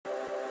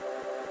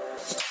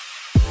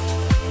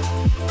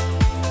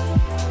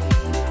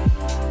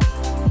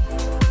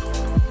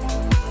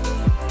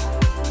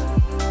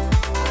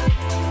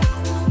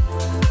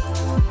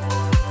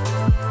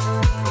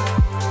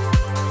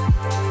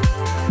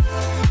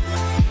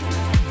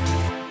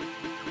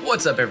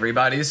What's up,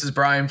 everybody? This is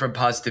Brian from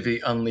Positivity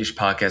Unleashed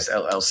Podcast,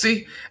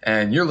 LLC,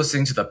 and you're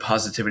listening to the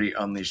Positivity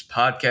Unleashed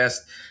Podcast.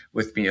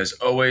 With me, as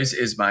always,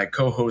 is my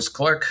co-host,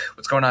 Clark.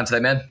 What's going on today,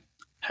 man?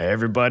 Hey,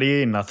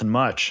 everybody. Nothing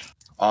much.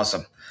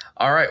 Awesome.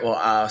 All right.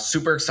 Well,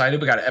 super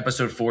excited. We got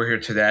episode 4 here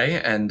today,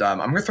 and I'm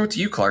going to throw it to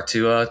you, Clark,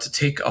 to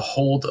take a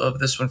hold of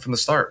this one from the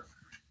start.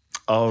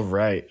 All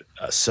right.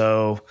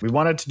 So we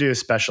wanted to do a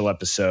special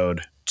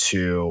episode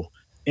to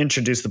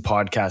introduce the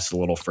podcast a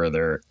little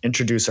further,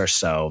 introduce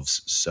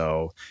ourselves.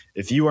 So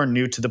if you are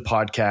new to the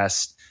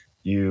podcast,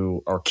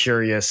 you are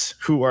curious,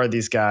 who are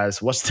these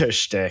guys? What's their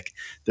shtick?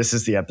 This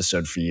is the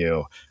episode for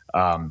you.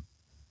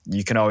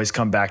 You can always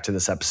come back to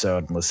this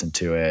episode and listen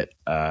to it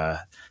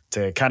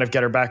to kind of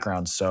get our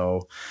background.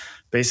 So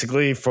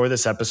basically for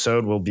this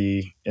episode, we'll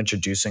be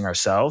introducing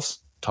ourselves,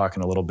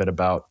 talking a little bit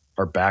about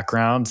our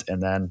backgrounds,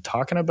 and then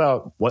talking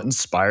about what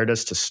inspired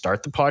us to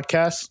start the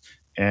podcast.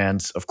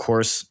 And of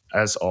course,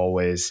 as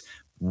always,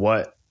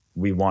 what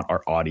we want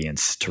our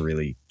audience to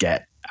really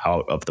get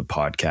out of the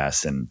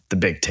podcast and the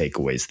big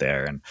takeaways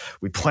there. And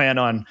we plan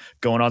on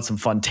going on some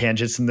fun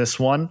tangents in this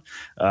one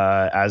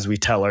as we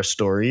tell our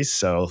stories.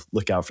 So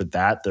look out for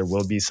that. There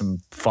will be some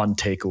fun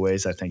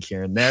takeaways, I think,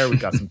 here and there. We've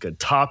got some good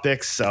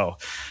topics. So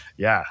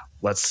yeah,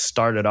 let's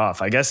start it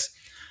off. I guess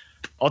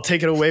I'll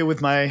take it away with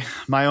my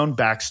own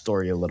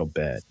backstory a little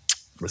bit.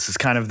 This is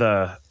kind of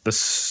the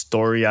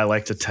story I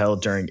like to tell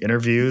during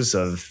interviews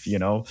of, you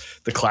know,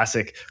 the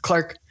classic,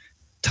 Clark,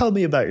 tell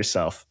me about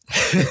yourself.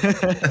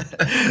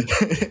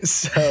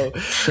 So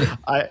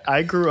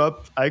I grew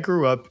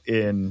up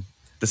in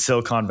the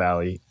Silicon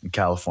Valley in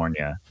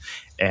California,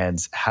 and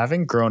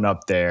having grown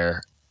up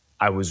there,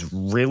 I was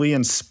really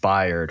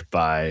inspired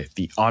by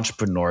the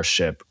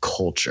entrepreneurship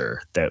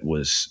culture that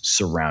was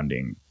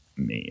surrounding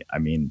me. I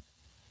mean,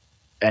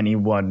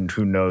 anyone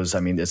who knows, I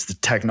mean, it's the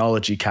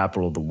technology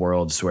capital of the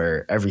world. It's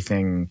where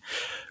everything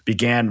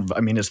began.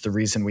 I mean, it's the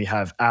reason we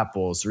have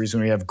Apple. It's the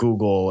reason we have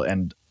Google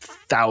and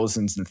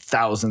thousands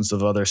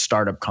of other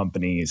startup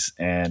companies.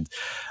 And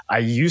I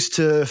used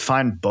to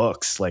find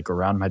books like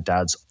around my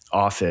dad's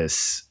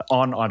office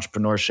on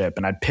entrepreneurship,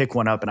 and I'd pick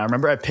one up. And I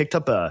remember I picked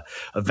up a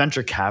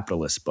venture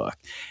capitalist book,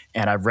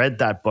 and I read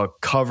that book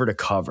cover to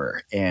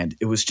cover. And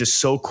it was just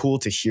so cool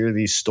to hear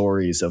these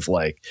stories of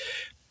like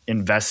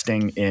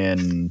investing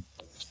in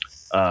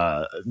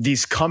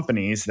these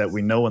companies that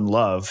we know and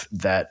love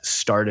that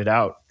started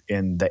out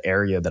in the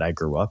area that I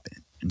grew up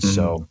in. And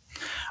so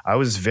I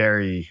was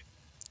very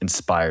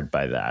inspired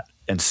by that.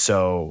 And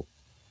so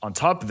on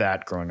top of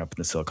that, growing up in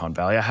the Silicon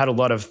Valley, I had a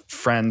lot of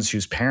friends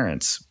whose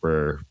parents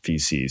were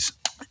VCs.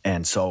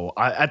 And so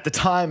at the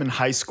time in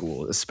high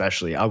school,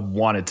 especially, I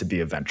wanted to be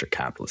a venture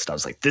capitalist. I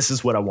was like, this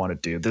is what I want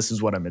to do. This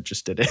is what I'm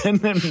interested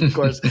in. And of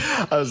course,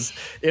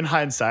 in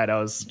hindsight,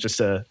 I was just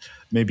a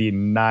maybe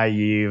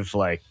naive,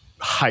 like,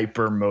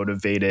 hyper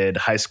motivated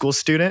high school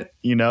student,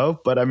 you know,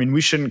 but I mean,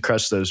 we shouldn't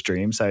crush those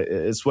dreams.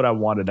 It's what I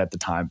wanted at the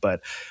time, but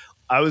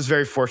I was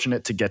very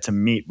fortunate to get to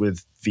meet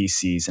with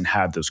VCs and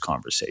have those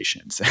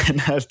conversations.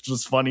 And that's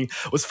what's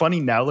funny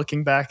now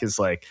looking back is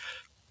like,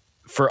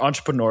 for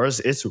entrepreneurs,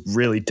 it's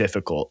really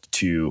difficult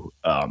to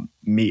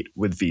meet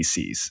with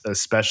VCs,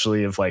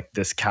 especially of like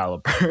this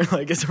caliber.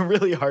 Like, it's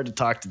really hard to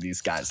talk to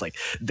these guys. Like,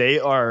 they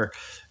are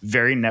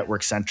very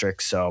network centric.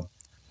 So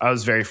I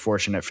was very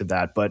fortunate for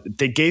that, but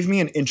they gave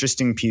me an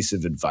interesting piece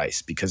of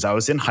advice because I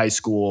was in high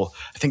school.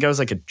 I think I was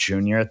like a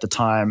junior at the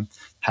time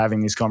having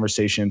these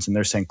conversations, and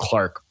they're saying,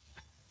 Clark,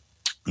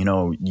 you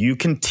know, you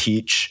can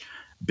teach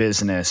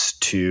business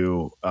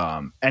to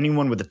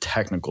anyone with a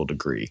technical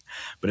degree,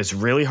 but it's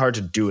really hard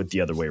to do it the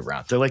other way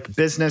around. They're like,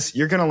 business,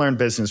 you're going to learn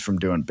business from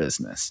doing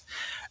business.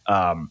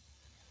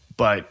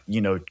 But,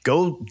 you know,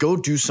 go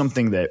do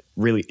something that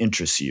really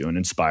interests you and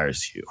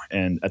inspires you.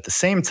 And at the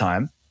same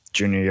time,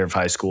 junior year of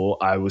high school,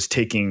 I was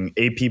taking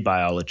AP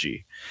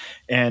biology.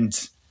 And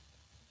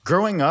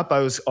growing up, I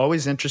was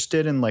always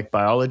interested in like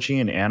biology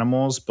and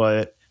animals,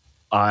 but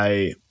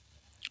I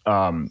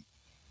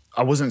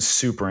wasn't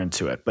super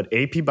into it. But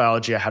AP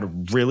biology, I had a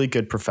really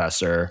good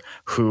professor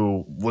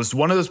who was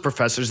one of those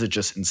professors that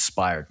just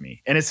inspired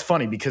me. And it's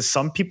funny because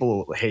some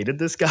people hated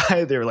this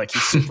guy. They were like,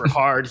 he's super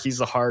hard. He's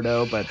a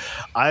hardo. But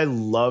I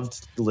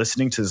loved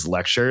listening to his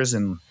lectures,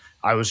 and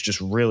I was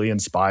just really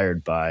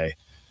inspired by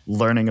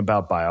learning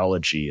about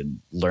biology and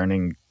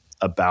learning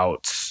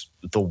about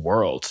the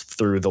world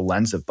through the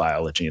lens of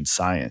biology and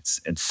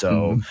science. And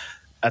so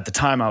at the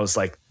time I was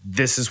like,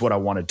 this is what I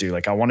want to do.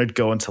 Like, I wanted to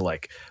go into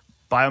like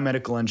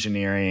biomedical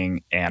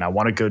engineering, and I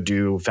want to go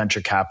do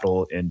venture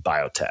capital in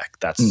biotech.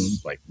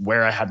 That's like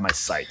where I had my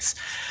sights.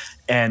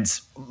 And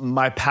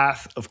my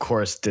path, of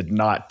course, did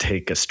not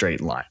take a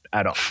straight line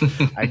at all.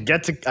 I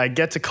get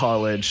to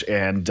college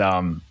and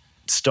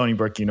Stony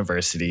Brook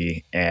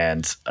University,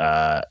 and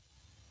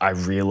I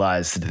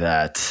realized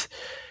that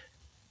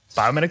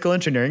biomedical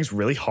engineering is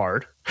really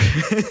hard.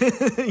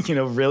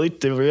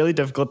 really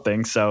difficult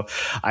thing. So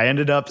I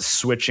ended up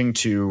switching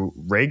to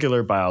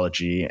regular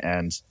biology.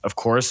 And of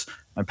course,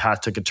 my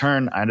path took a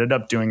turn. I ended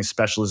up doing a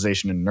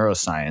specialization in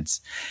neuroscience.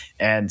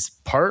 And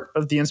part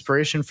of the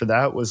inspiration for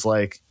that was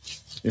like,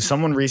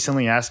 someone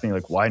recently asked me,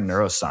 like, why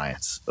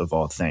neuroscience of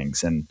all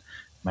things? And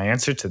my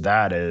answer to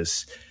that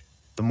is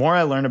the more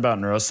I learn about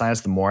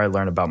neuroscience, the more I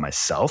learn about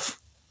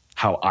myself,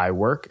 how I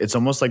work. It's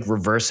almost like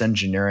reverse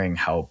engineering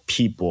how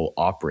people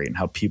operate and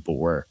how people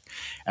work.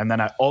 And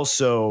then I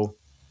also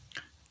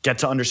get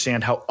to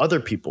understand how other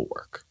people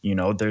work.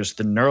 There's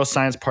the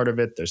neuroscience part of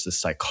it, there's the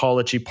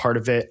psychology part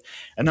of it.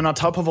 And then on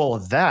top of all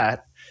of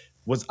that,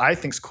 what I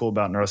think is cool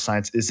about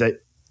neuroscience is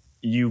that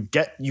you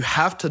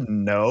have to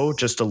know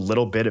just a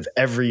little bit of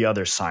every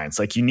other science.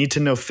 Like you need to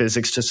know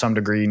physics to some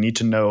degree, you need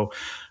to know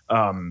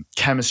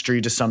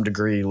chemistry to some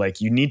degree. Like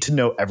you need to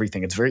know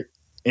everything. It's very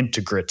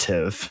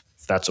integrative,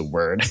 if that's a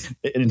word.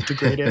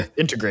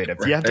 Integrative.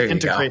 Right, You have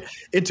to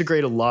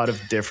integrate a lot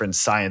of different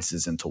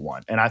sciences into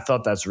one. And I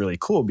thought that's really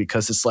cool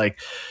because it's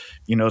like,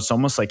 it's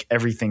almost like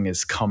everything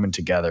is coming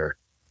together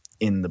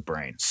in the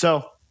brain.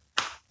 So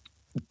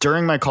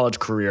during my college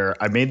career,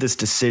 I made this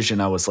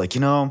decision. I was like, I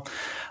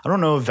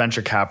don't know if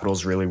venture capital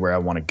is really where I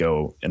want to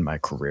go in my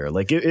career.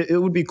 Like it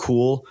would be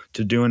cool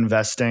to do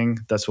investing.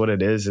 That's what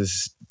it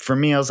is for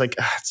me. I was like,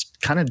 it's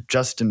kind of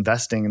just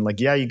investing. And like,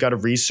 yeah, you got to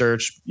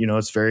research,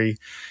 it's very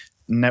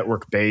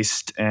network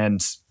based. And,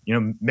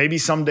 maybe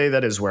someday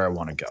that is where I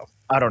want to go.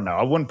 I don't know.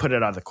 I wouldn't put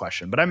it out of the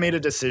question, but I made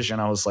a decision.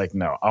 I was like,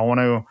 no, I want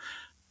to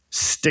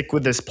stick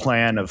with this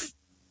plan of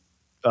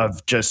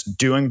just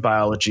doing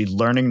biology,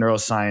 learning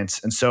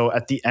neuroscience. And so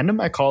at the end of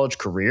my college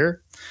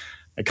career,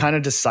 I kind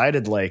of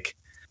decided like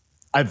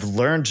I've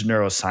learned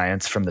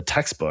neuroscience from the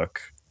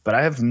textbook, but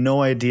I have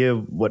no idea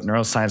what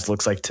neuroscience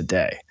looks like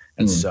today.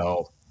 And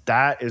so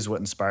that is what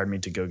inspired me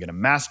to go get a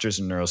master's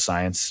in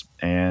neuroscience.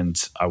 And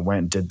I went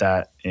and did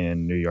that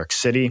in New York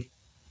City.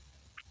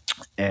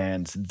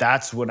 And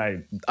that's when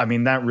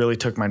that really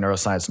took my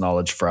neuroscience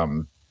knowledge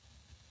from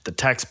the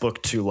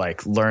textbook to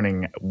like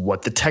learning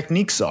what the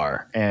techniques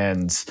are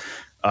and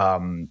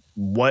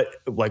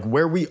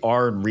where we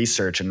are in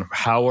research and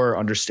how our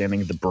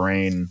understanding of the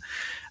brain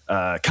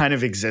kind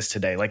of exists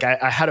today. Like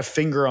I had a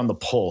finger on the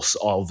pulse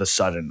all of a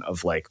sudden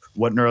of like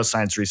what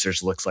neuroscience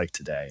research looks like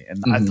today.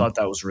 And I thought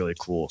that was really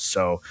cool.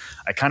 So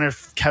I kind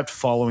of kept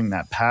following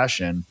that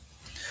passion.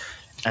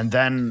 And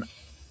then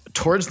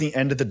towards the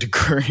end of the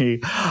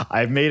degree,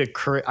 I made a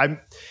career.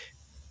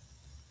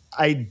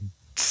 I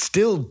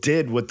still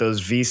did what those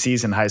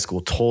VCs in high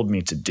school told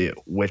me to do,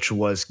 which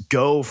was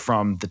go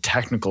from the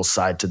technical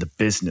side to the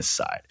business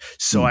side.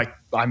 So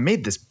I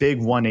made this big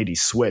 180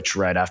 switch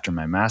right after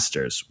my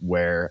master's,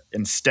 where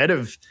instead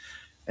of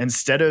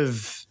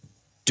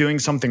doing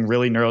something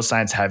really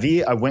neuroscience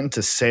heavy, I went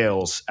into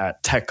sales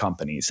at tech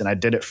companies, and I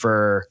did it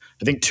for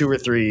I think 2 or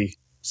 3.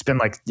 It's been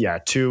like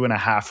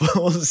 2.5.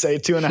 We'll say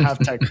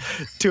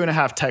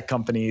 2.5 tech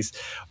companies,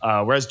 where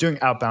I was doing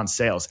outbound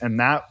sales,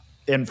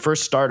 and for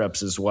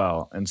startups as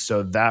well. And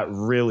so that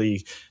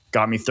really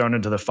got me thrown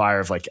into the fire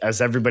of like,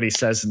 as everybody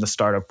says in the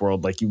startup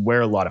world, like you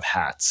wear a lot of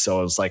hats. So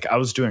it was like, I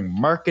was doing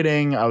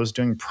marketing, I was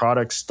doing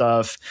product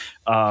stuff.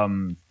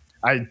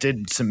 I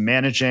did some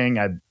managing.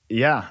 And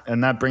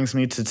that brings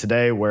me to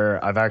today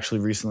where I've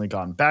actually recently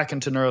gotten back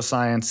into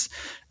neuroscience.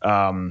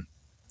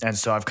 And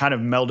so I've kind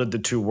of melded the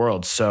two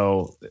worlds.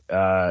 So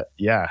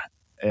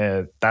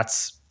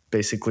that's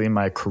basically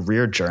my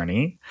career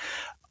journey.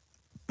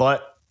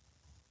 But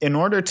in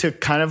order to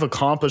kind of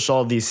accomplish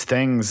all these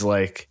things,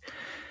 like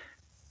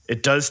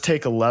it does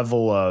take a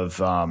level of,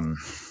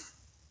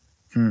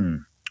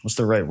 what's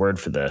the right word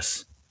for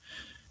this?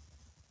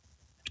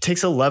 It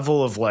takes a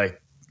level of like,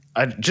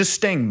 just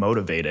staying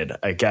motivated,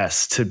 I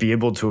guess, to be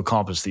able to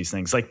accomplish these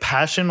things. Like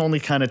passion only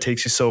kind of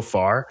takes you so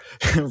far,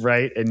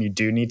 right? And you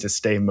do need to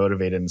stay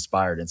motivated and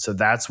inspired. And so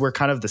that's where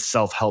kind of the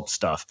self-help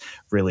stuff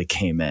really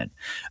came in,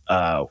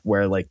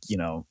 where like,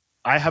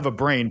 I have a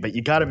brain, but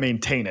you got to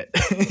maintain it.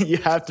 You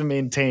have to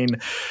maintain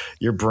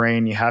your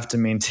brain. You have to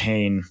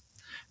maintain,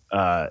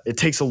 it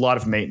takes a lot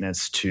of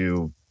maintenance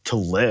to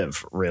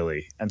live,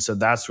 really. And so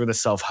that's where the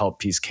self-help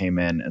piece came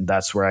in. And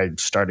that's where I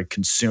started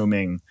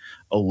consuming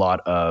a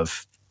lot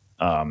of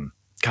kind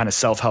of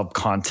self-help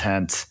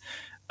content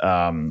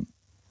on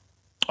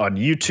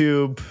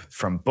YouTube,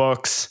 from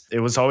books. It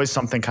was always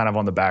something kind of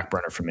on the back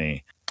burner for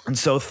me. And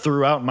so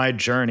throughout my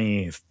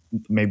journey,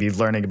 maybe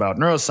learning about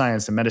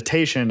neuroscience and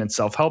meditation and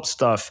self-help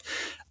stuff,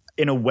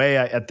 in a way,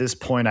 at this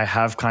point, I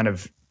have kind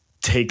of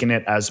taken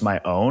it as my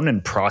own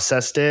and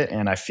processed it.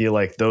 And I feel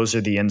like those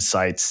are the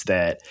insights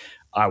that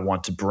I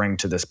want to bring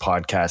to this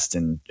podcast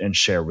and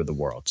share with the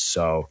world.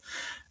 So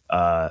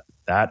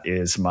that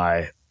is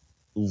my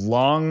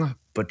long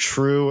but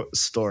true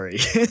story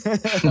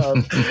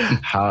of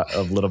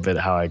a little bit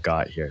how I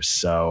got here.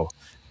 So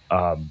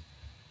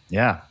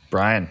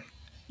Brian,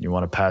 you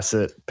want to pass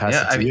it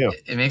to you?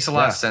 It makes a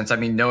lot of sense. I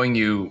mean, knowing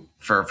you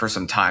for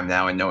some time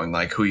now and knowing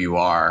like who you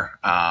are,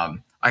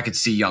 I could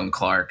see young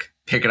Clark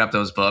picking up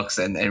those books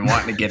and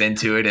wanting to get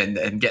into it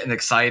and getting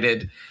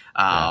excited.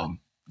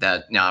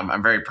 that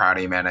I'm very proud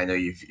of you, man. I know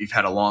you've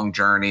had a long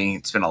journey.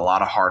 It's been a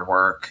lot of hard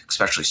work,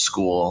 especially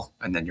school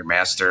and then your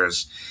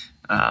master's.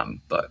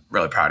 But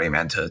really proud of you,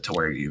 man, to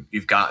where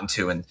you've gotten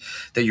to, and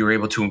that you were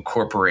able to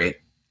incorporate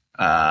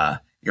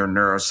your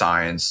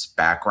neuroscience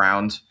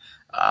background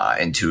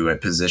into a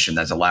position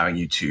that's allowing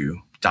you to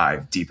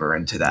dive deeper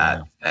into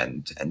that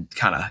and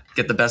kind of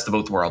get the best of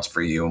both worlds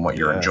for you and what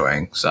you're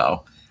enjoying.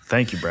 So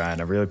thank you, Brian.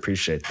 I really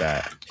appreciate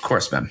that. Of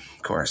course, man.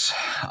 Of course.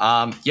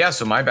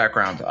 So my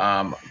background,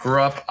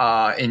 grew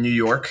up in New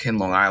York, in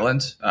Long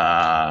Island.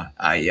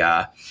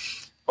 I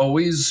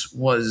always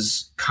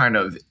was kind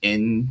of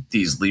in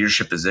these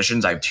leadership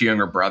positions. I have two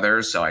younger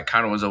brothers, so I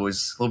kind of was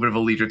always a little bit of a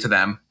leader to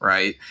them,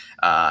 right?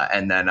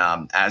 And then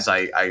as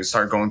I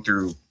started going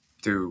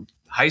through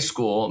high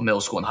school, middle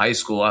school, and high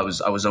school, I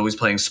was always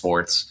playing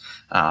sports.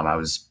 I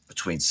was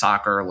between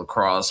soccer,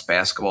 lacrosse,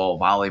 basketball,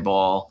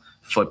 volleyball,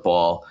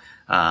 football.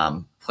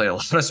 Played a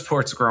lot of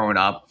sports growing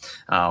up.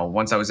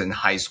 Once I was in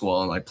high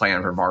school and like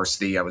playing for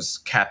varsity, I was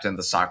captain of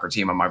the soccer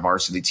team on my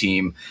varsity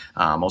team.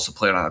 Also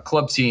played on a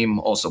club team.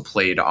 Also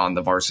played on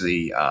the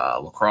varsity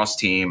lacrosse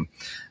team.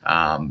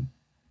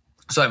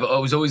 So I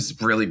was always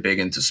really big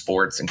into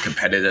sports and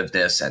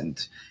competitiveness,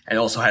 and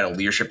also had a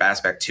leadership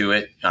aspect to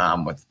it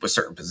with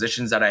certain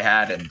positions that I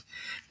had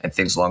and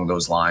things along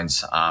those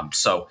lines.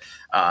 So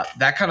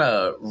that kind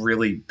of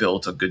really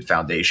built a good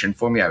foundation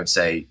for me. I would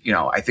say,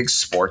 I think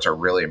sports are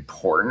really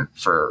important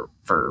for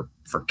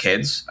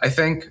kids. I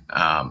think,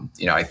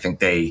 I think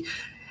they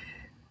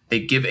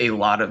give a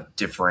lot of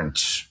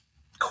different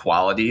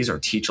qualities or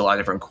teach a lot of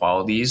different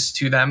qualities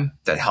to them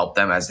that help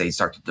them as they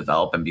start to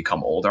develop and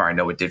become older. I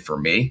know it did for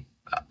me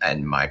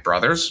and my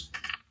brothers.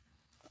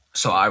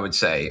 So I would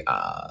say,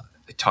 I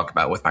talk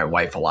about with my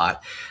wife a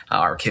lot.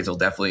 Our kids will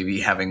definitely be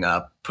having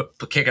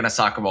kicking a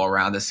soccer ball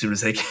around as soon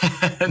as they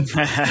can.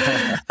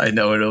 I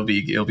know it'll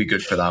be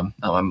good for them.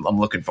 I'm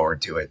looking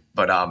forward to it.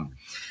 But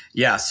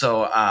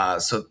so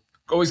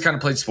always kind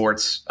of played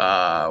sports.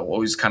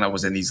 Always kind of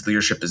was in these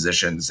leadership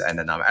positions, and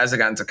then as I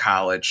got into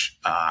college,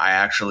 I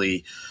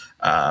actually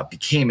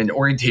became an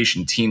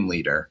orientation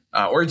leader,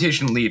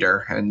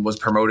 and was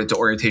promoted to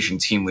orientation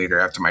team leader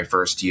after my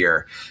first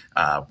year,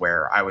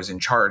 where I was in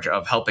charge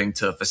of helping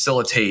to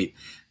facilitate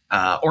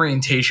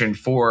orientation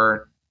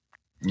for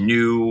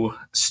new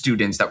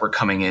students that were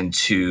coming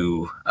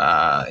into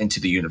the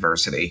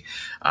university.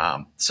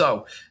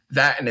 So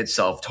that in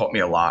itself taught me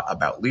a lot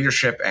about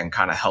leadership and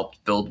kind of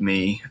helped build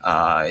me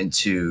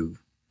into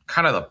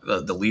kind of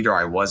the leader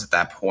I was at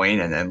that point,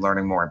 and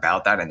learning more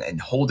about that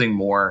and holding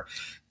more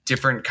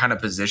different kind of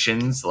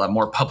positions, a lot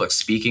more public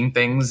speaking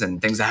things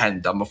and things I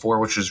hadn't done before,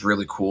 which was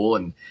really cool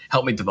and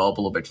helped me develop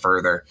a little bit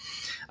further.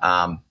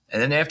 And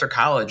then after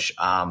college,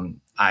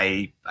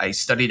 I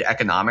studied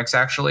economics.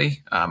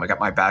 Actually, I got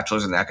my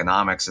bachelor's in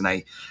economics, and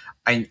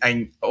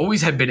I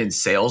always had been in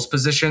sales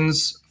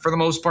positions for the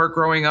most part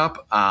growing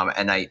up,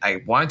 and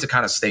I wanted to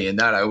kind of stay in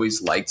that. I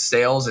always liked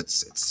sales.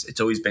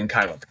 It's always been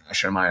kind of a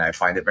passion of mine. I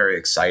find it very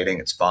exciting.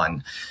 It's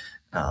fun.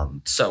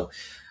 So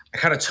I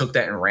kind of took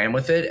that and ran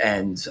with it,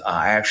 and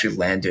I actually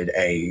landed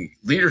a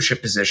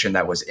leadership position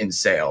that was in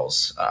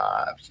sales.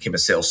 Became a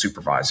sales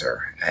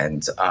supervisor,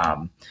 and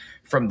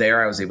from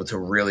there, I was able to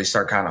really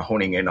start kind of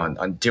honing in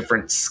on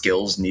different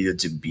skills needed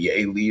to be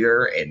a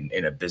leader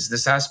in a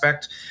business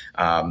aspect.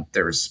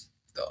 There was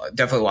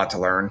definitely a lot to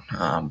learn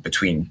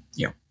between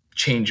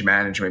change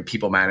management,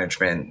 people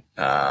management,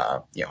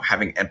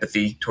 having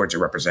empathy towards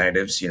your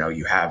representatives.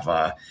 You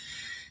have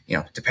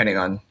depending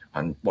on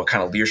what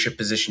kind of leadership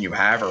position you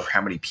have or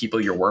how many people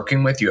you're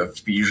working with, you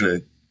have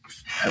usually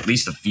at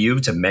least a few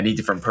to many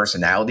different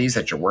personalities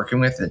that you're working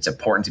with. And it's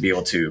important to be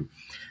able to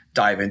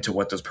dive into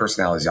what those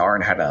personalities are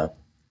and how to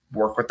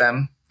work with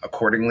them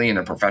accordingly in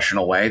a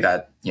professional way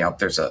that,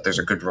 there's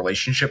a good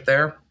relationship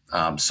there.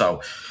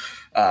 So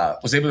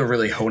was able to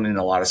really hone in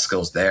a lot of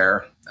skills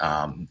there,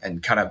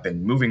 and kind of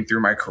been moving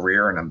through my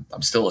career, and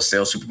I'm still a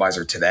sales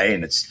supervisor today.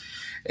 And it's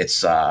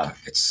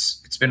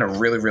been a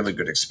really, really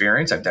good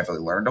experience. I've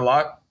definitely learned a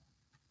lot.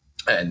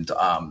 And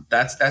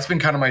that's been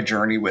kind of my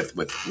journey with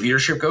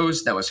leadership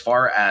goes. Now, as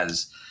far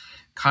as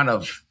kind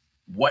of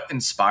what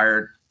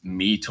inspired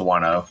me to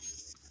want to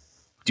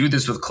do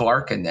this with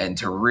Clark and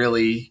to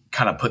really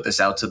kind of put this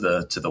out to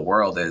the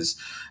world is,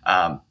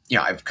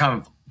 I've kind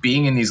of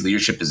being in these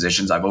leadership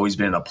positions. I've always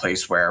been in a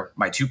place where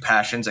my two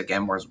passions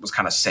again was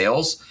kind of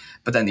sales,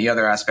 but then the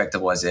other aspect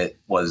of it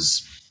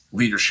was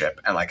leadership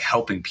and like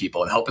helping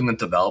people and helping them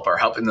develop or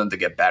helping them to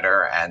get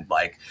better and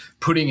like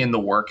putting in the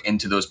work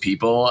into those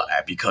people,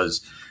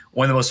 because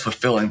one of the most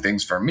fulfilling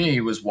things for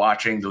me was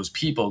watching those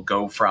people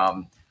go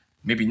from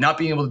maybe not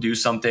being able to do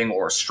something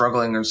or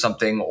struggling or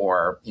something,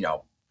 or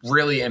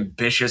really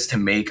ambitious to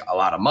make a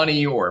lot of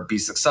money or be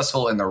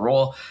successful in their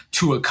role,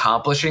 to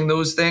accomplishing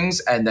those things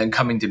and then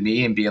coming to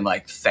me and being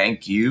like,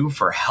 thank you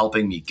for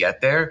helping me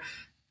get there.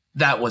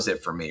 That was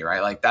it for me,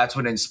 right? Like that's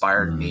what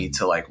inspired me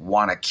to like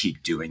want to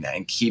keep doing that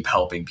and keep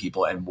helping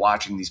people and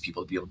watching these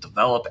people be able to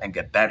develop and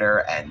get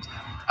better and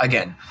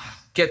again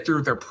get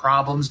through their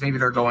problems maybe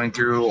they're going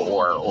through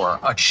or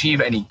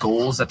achieve any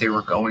goals that they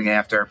were going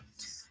after.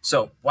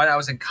 So when I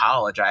was in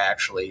college, I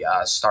actually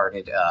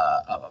started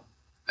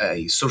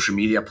a social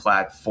media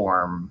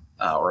platform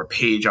or a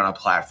page on a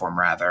platform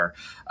rather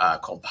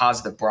called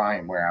Positive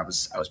Brian, where I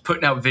was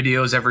putting out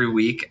videos every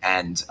week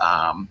and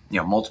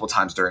multiple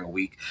times during a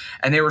week,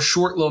 and they were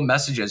short little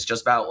messages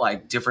just about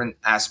like different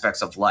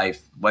aspects of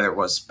life, whether it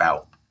was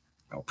about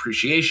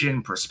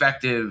appreciation,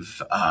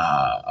 perspective,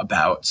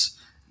 about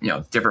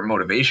different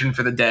motivation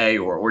for the day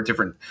or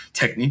different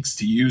techniques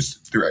to use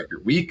throughout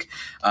your week,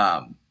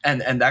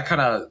 and that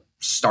kind of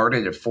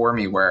started it for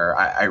me where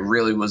I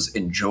really was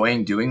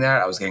enjoying doing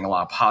that. I was getting a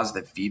lot of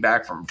positive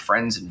feedback from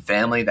friends and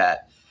family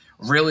that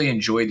really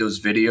enjoyed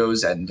those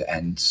videos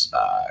and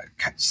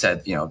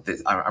said,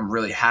 I'm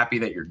really happy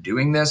that you're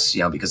doing this,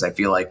 because I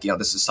feel like,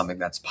 this is something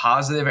that's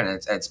positive and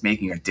it's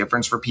making a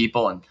difference for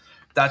people. And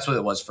that's what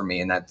it was for me.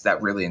 And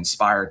that really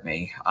inspired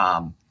me.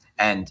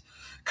 And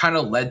kind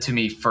of led to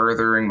me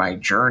furthering my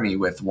journey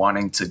with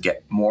wanting to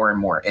get more and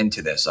more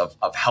into this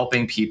of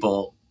helping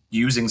people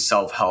using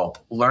self-help,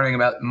 learning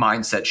about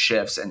mindset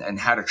shifts and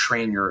how to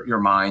train your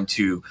mind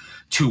to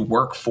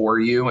work for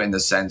you in the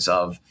sense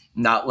of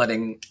not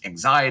letting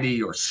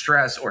anxiety or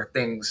stress or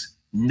things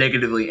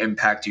negatively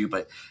impact you,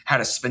 but how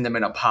to spin them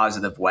in a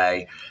positive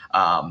way,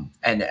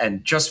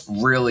 and just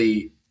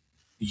really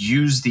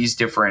use these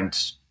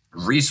different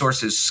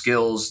resources,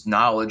 skills,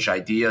 knowledge,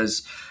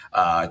 ideas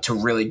to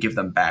really give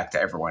them back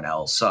to everyone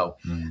else. So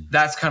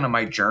that's kind of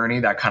my journey.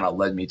 That kind of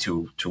led me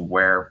to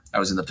where I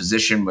was in the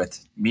position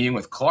with meeting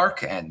with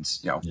Clark and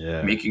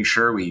making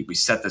sure we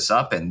set this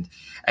up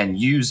and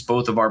use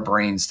both of our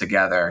brains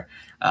together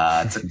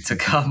to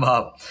come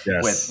up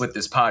Yes. with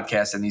this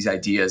podcast and these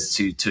ideas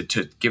to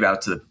give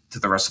out to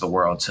the rest of the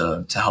world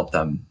to help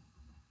them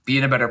be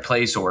in a better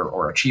place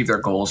or achieve their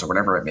goals or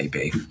whatever it may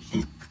be.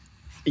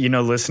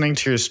 Listening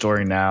to your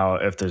story now,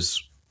 if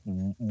there's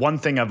one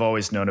thing I've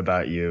always known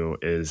about you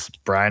is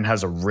Brian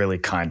has a really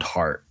kind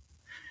heart.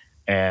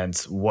 And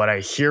what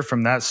I hear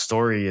from that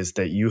story is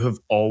that you've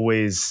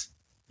always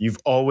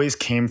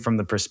came from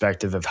the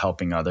perspective of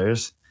helping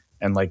others.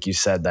 And like you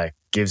said, that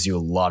gives you a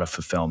lot of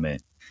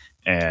fulfillment.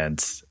 And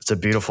it's a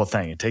beautiful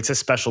thing. It takes a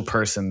special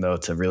person, though,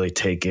 to really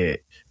take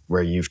it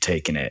where you've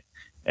taken it.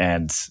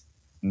 And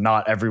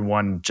not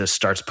everyone just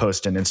starts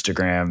posting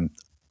Instagram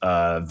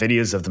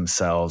videos of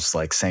themselves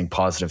like saying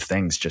positive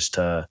things just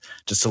to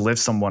lift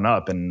someone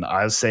up. And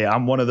I would say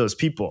I'm one of those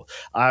people.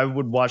 I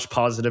would watch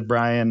Positive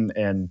Brian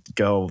and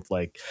go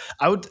like,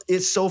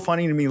 it's so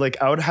funny to me.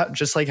 Like I would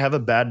just like have a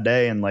bad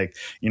day. And like,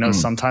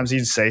 sometimes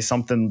you'd say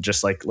something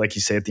just like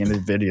you say at the end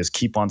of the videos,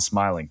 keep on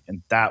smiling.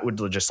 And that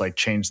would just like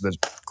change the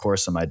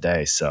course of my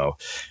day. So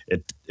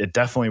it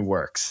definitely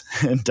works.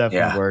 It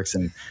definitely works.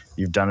 And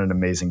you've done an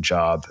amazing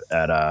job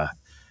at, I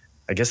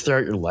guess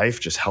throughout your life,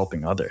 just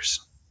helping others.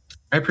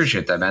 I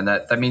appreciate that, man.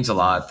 That means a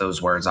lot,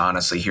 those words,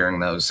 honestly, hearing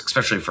those,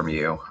 especially from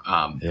you.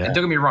 And don't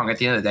get me wrong, at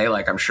the end of the day,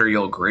 like, I'm sure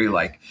you'll agree,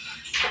 like,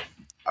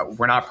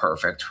 we're not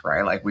perfect,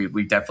 right? Like,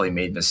 we definitely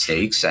made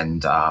mistakes,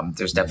 and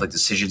there's definitely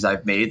decisions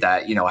I've made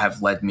that,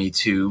 have led me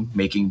to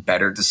making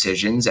better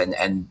decisions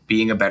and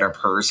being a better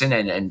person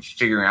and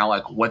figuring out,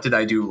 like, what did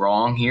I do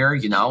wrong here,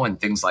 and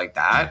things like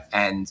that.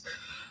 And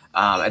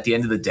at the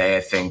end of the day,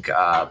 I think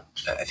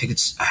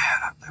it's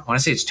I want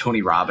to say it's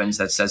Tony Robbins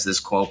that says this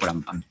quote, but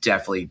I'm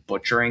definitely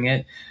butchering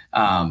it.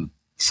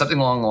 Something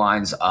along the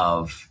lines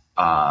of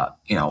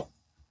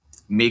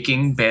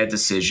making bad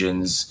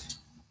decisions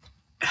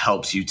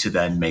helps you to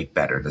then make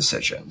better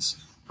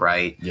decisions,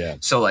 right? Yeah.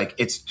 So like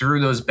it's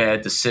through those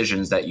bad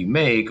decisions that you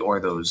make or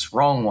those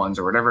wrong ones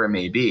or whatever it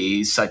may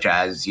be, such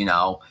as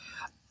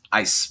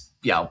I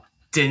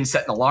didn't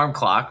set an alarm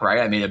clock, right?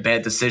 I made a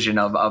bad decision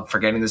of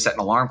forgetting to set an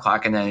alarm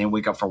clock and then I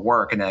wake up for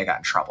work and then I got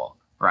in trouble,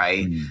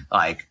 right?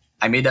 Like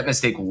I made that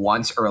mistake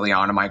once early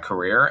on in my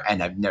career and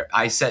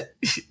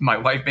my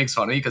wife makes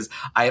fun of me because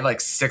I have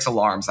like 6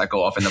 alarms that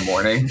go off in the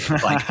morning,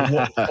 like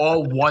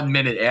all 1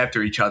 minute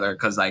after each other.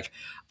 Cause like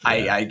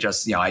I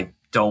just, I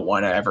don't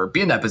want to ever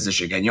be in that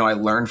position again. I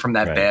learned from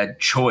that bad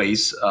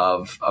choice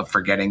of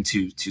forgetting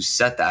to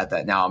set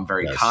that now I'm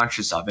very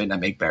conscious of it and I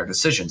make better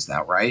decisions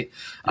now. Right.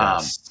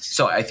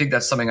 So I think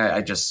that's something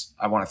I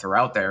want to throw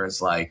out there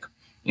is like,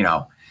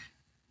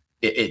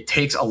 it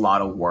takes a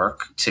lot of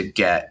work to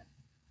get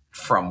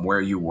from where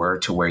you were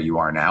to where you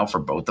are now for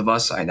both of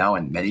us. I know,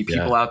 and many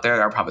people out there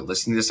that are probably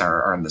listening to this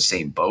are in the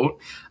same boat.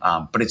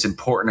 But it's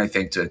important, I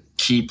think, to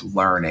keep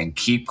learning,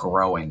 keep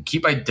growing,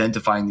 keep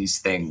identifying these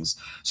things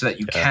so that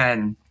you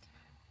can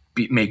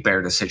make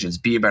better decisions,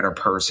 be a better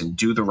person,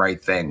 do the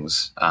right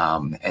things,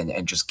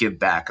 and just give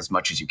back as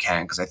much as you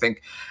can. Because I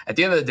think at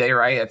the end of the day,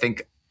 right, I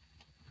think,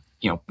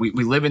 we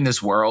live in this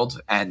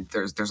world and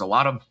there's a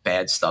lot of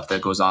bad stuff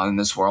that goes on in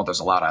this world. There's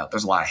a lot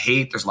of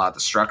hate, there's a lot of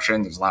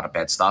destruction, there's a lot of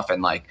bad stuff.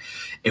 And like,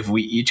 if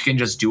we each can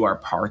just do our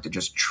part to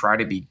just try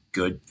to be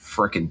good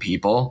freaking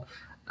people,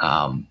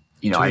 to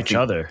each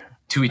other.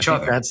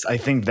 I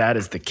think that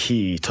is the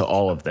key to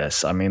all of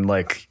this. I mean,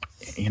 like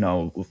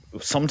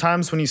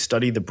sometimes when you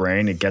study the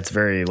brain, it gets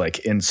very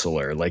like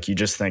insular. Like you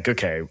just think,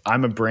 okay,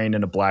 I'm a brain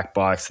in a black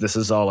box. This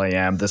is all I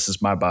am. This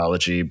is my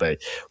biology. But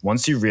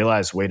once you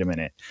realize, wait a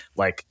minute,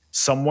 like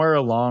somewhere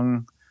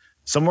along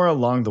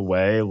the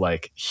way,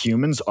 like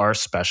humans are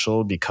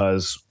special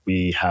because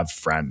we have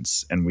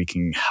friends and we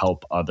can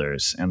help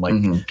others. And like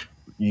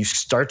you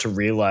start to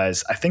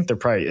realize, I think there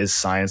probably is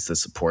science that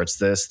supports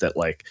this, that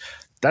like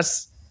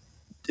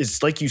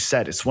it's like you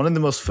said, it's one of the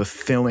most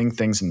fulfilling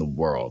things in the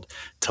world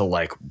to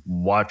like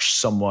watch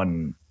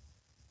someone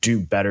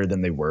do better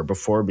than they were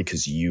before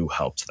because you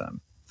helped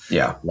them.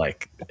 Yeah.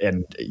 Like,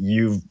 and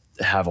you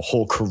have a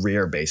whole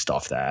career based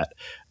off that.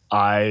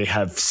 I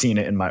have seen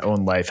it in my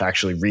own life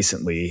actually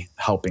recently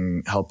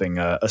helping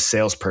a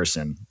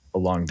salesperson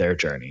along their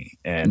journey.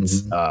 And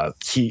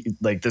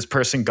this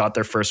person got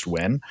their first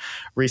win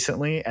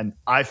recently and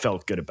I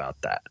felt good about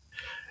that.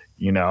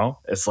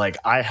 It's like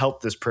I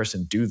helped this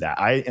person do that.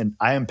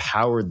 I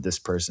empowered this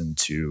person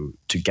to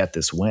get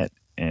this win,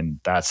 and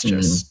that's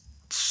just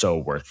so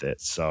worth it.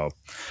 So,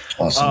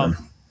 awesome.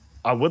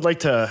 I would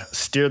like to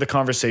steer the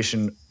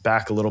conversation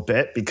back a little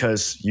bit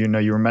because you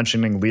were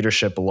mentioning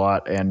leadership a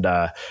lot, and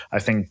I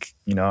think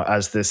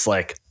as this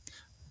like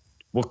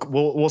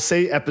we'll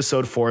say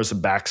episode 4 is a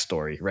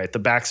backstory, right? The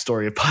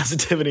backstory of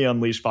Positivity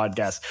Unleashed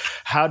podcast.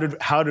 How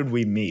did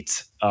we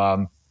meet?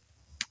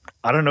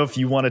 I don't know if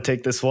you want to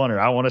take this one or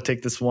I want to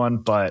take this one,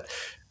 but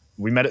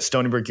we met at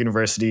Stony Brook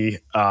University.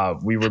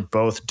 We were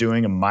both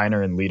doing a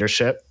minor in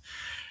leadership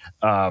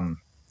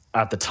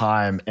at the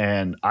time,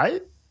 and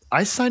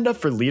I signed up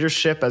for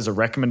leadership as a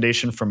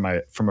recommendation from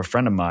a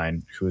friend of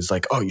mine who was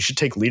like, "Oh, you should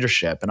take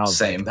leadership," and I was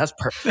like, "That's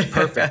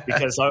perfect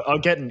because I'll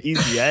get an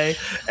easy A."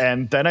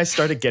 And then I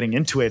started getting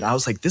into it, and I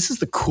was like, "This is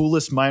the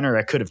coolest minor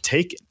I could have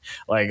taken."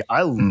 Like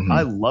I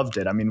loved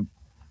it. I mean,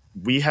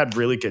 we had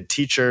really good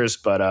teachers,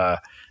 but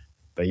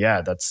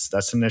yeah,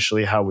 that's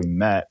initially how we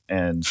met.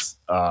 And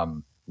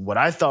what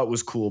I thought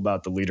was cool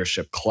about the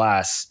leadership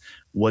class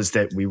was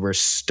that we were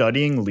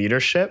studying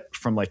leadership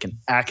from like an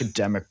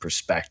academic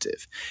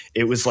perspective.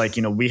 It was like,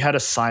 we had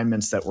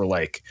assignments that were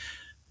like,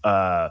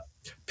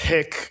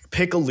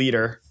 pick a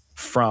leader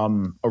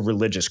from a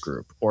religious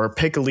group or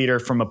pick a leader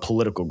from a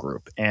political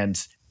group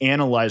and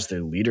analyze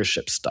their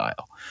leadership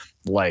style.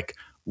 Like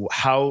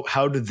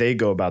how do they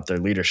go about their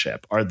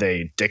leadership? Are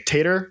they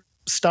dictator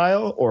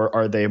style or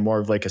are they more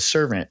of like a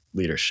servant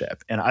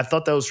leadership? And I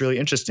thought that was really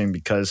interesting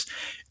because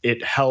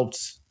it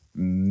helped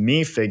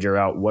me figure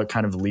out what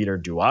kind of leader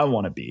do I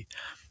want to be.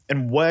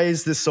 And why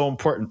is this so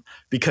important?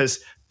 Because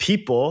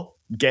people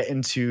get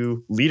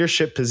into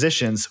leadership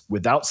positions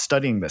without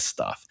studying this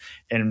stuff.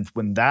 And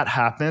when that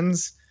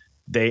happens,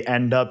 they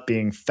end up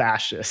being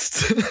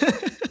fascist.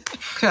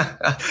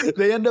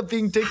 They end up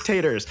being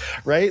dictators,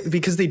 right?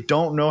 Because they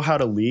don't know how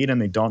to lead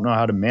and they don't know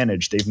how to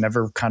manage. They've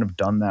never kind of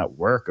done that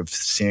work of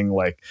seeing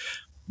like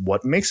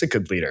what makes a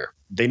good leader.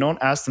 They don't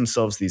ask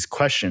themselves these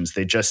questions.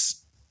 They just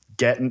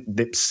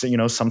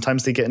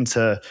sometimes they get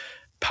into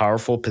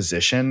powerful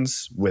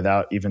positions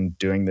without even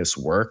doing this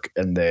work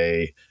and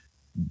they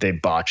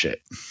botch it.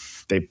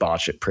 They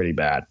botch it pretty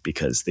bad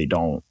because they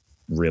don't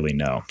really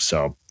know.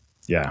 So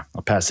yeah,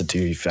 I'll pass it to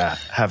you if you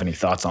have any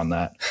thoughts on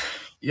that.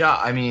 Yeah,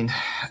 I mean,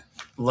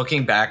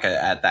 looking back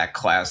at that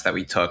class that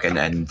we took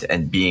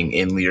and being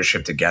in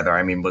leadership together,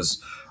 I mean,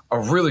 was a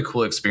really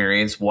cool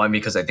experience. One,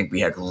 because I think we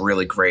had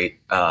really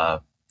great,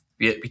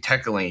 we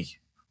technically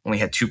only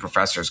had 2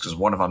 professors because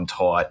one of them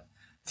taught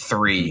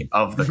 3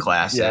 of the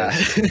classes.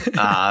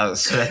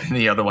 So then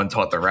the other one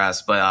taught the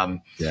rest. But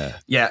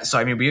so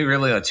I mean, we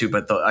really had 2,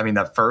 but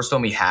the first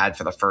one we had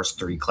for the first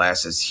 3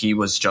 classes, he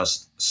was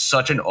just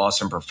such an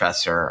awesome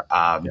professor.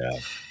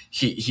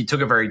 He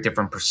took a very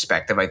different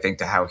perspective, I think,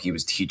 to how he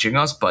was teaching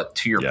us. But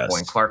to your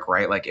point, Clark,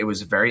 right? Like it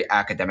was a very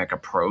academic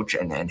approach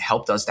and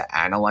helped us to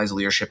analyze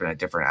leadership in a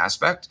different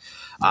aspect.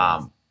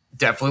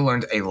 Definitely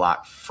learned a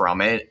lot from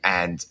it.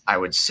 And I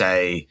would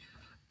say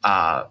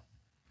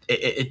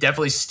it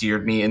definitely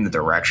steered me in the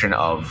direction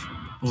of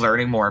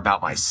learning more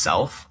about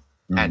myself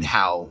and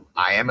how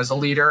I am as a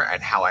leader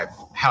and how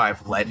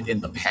I've led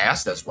in the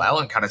past as well,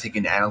 and kind of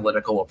taking an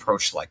analytical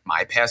approach to like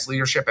my past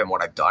leadership and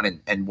what I've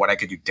done and what I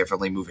could do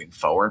differently moving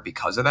forward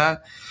because of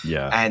that.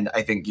 Yeah. And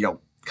I think,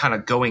 kind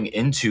of going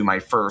into my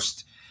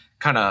first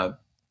kind of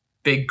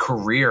big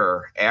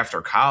career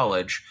after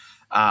college,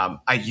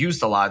 I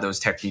used a lot of those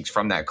techniques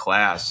from that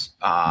class,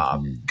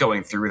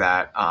 going through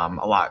that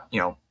a lot,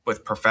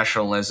 with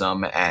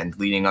professionalism and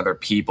leading other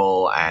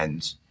people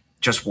and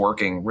just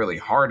working really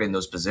hard in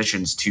those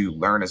positions to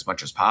learn as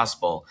much as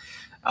possible.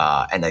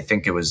 And I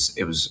think it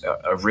was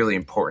a really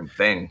important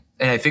thing.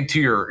 And I think to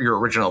your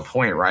original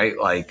point, right?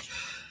 Like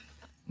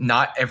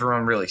not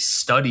everyone really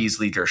studies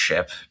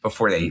leadership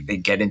before they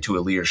get into a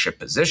leadership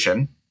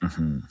position.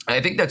 And I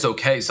think that's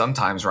okay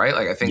sometimes, right?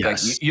 Like I think like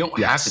you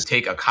don't have to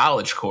take a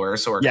college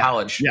course or a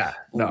college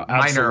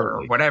minor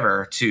or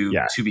whatever to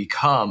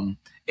become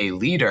a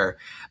leader.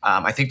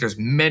 I think there's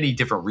many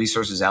different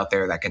resources out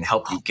there that can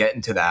help you get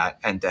into that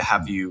and to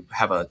have you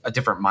have a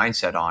different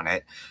mindset on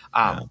it.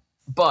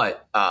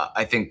 But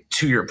I think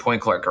to your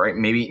point, Clark, right?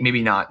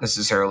 Maybe not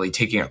necessarily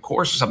taking a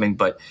course or something,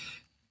 but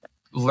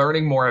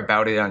learning more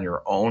about it on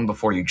your own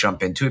before you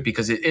jump into it,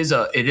 because it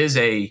is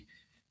a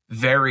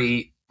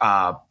very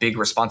big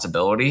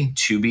responsibility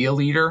to be a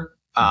leader.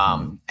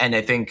 And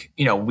I think,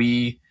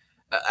 we,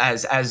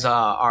 as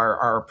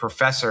our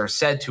professor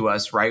said to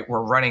us, right,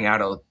 we're running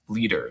out of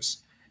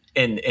leaders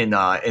in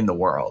the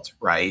world,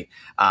 right?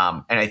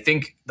 And I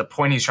think the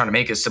point he's trying to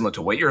make is similar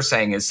to what you're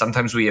saying. Is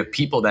sometimes we have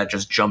people that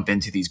just jump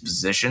into these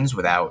positions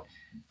without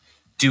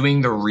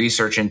doing the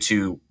research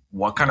into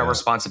what kind of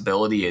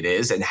responsibility it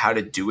is and how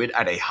to do it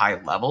at a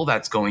high level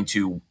that's going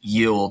to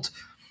yield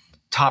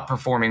top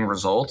performing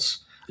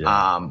results,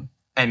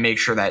 and make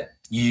sure that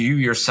you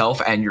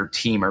yourself and your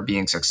team are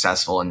being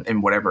successful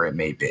in whatever it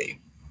may be.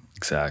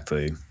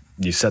 Exactly.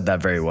 You said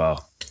that very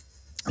well.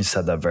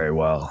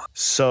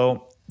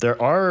 So there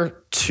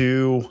are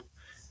two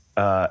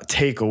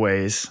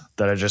takeaways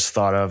that I just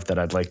thought of that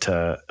I'd like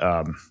to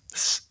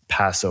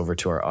pass over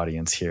to our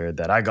audience here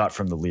that I got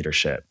from the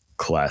leadership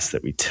class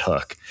that we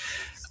took.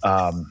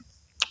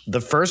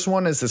 The first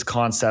one is this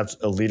concept,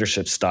 a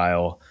leadership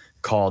style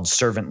called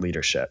servant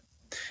leadership.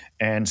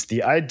 And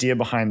the idea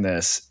behind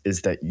this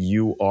is that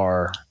you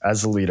are,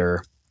 as a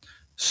leader,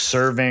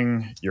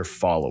 serving your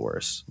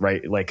followers,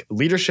 right? Like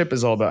leadership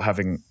is all about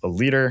having a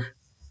leader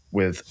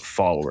with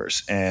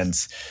followers. And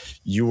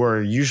you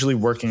are usually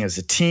working as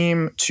a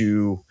team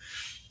to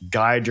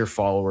guide your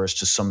followers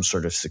to some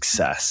sort of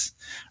success,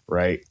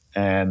 right?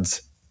 And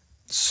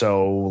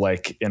so,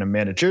 like in a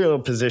managerial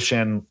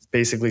position,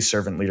 basically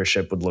servant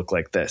leadership would look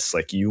like this.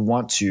 Like you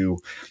want to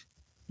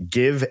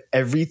give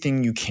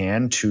everything you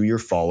can to your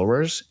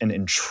followers and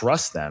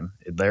entrust them.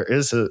 There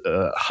is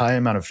a high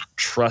amount of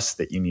trust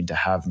that you need to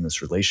have in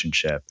this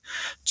relationship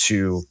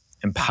to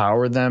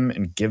empower them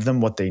and give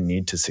them what they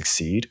need to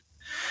succeed.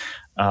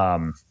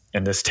 And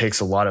this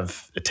takes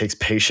it takes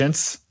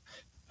patience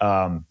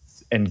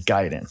and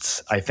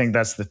guidance. I think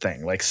that's the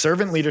thing. Like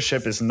servant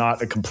leadership is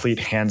not a complete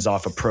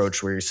hands-off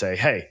approach where you say,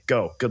 hey,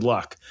 go, good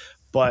luck.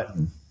 But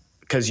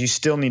because you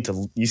still need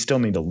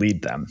to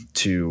lead them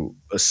to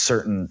a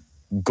certain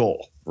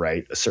goal,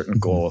 right? A certain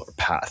goal or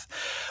path.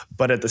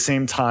 But at the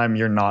same time,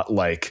 you're not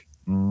like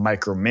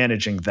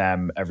micromanaging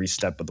them every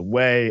step of the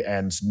way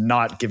and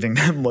not giving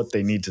them what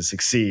they need to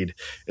succeed.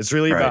 It's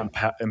really about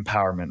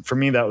empowerment. For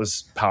me, that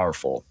was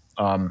powerful.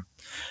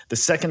 The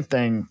second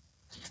thing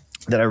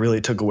that I really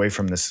took away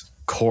from this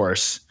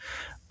course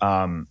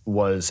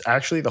was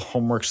actually the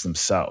homeworks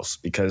themselves,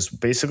 because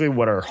basically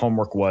what our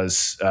homework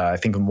was, I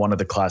think in one of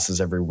the classes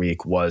every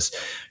week was,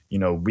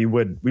 we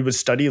would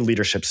study a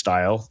leadership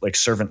style, like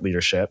servant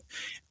leadership,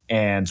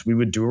 and we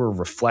would do a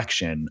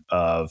reflection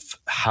of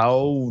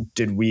how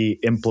did we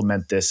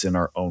implement this in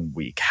our own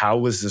week? How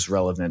was this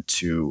relevant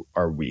to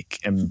our week?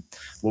 And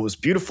what was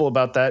beautiful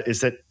about that is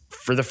that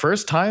for the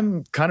first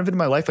time kind of in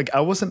my life, like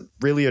I wasn't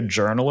really a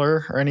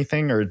journaler or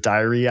anything, or a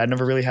diary. I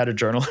never really had a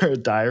journal or a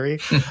diary.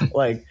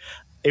 Like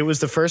it was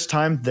the first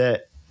time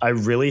that I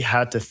really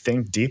had to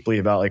think deeply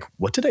about like,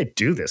 what did I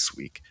do this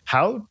week?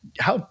 How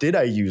did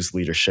I use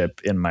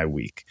leadership in my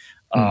week?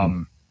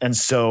 And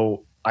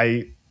so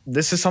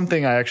this is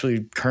something I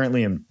actually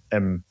currently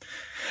am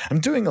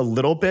doing a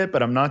little bit,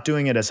 but I'm not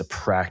doing it as a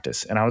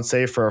practice. And I would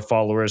say for our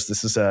followers,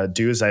 this is a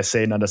do as I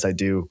say, not as I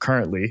do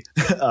currently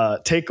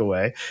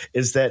takeaway,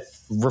 is that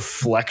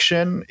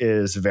reflection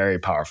is very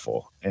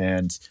powerful.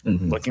 And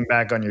looking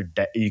back on your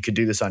day, you could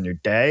do this on your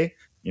day.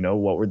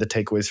 What were the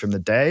takeaways from the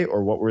day,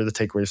 or what were the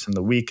takeaways from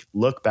the week?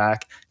 Look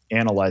back,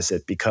 analyze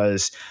it,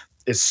 because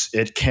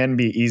it can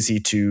be easy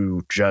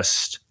to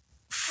just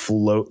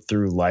float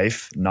through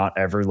life, not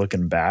ever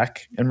looking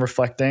back and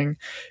reflecting.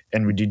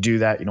 And when you do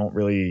that, you don't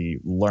really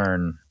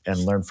learn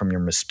from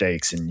your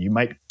mistakes, and you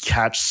might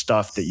catch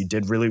stuff that you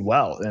did really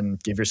well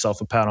and give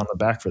yourself a pat on the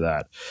back for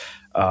that.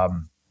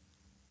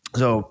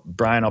 So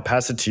Brian, I'll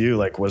pass it to you.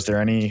 Like, was there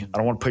any, I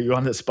don't want to put you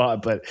on the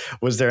spot, but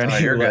was there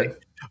any,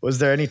 was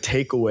there any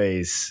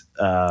takeaways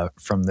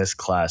from this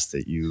class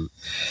that you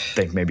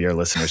think maybe our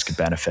listeners could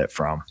benefit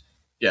from?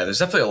 Yeah, there's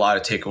definitely a lot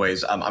of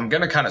takeaways. I'm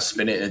going to kind of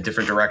spin it in a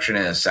different direction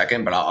in a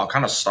second, but I'll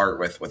kind of start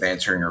with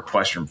answering your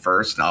question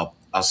first. And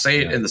I'll say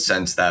it in the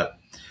sense that,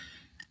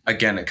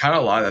 again, kind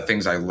of a lot of the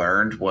things I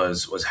learned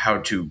was how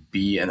to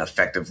be an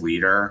effective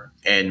leader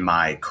in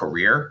my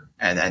career.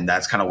 And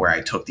that's kind of where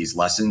I took these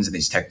lessons and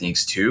these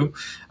techniques too.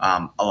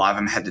 A lot of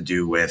them had to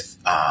do with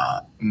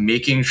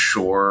making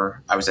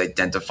sure I was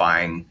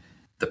identifying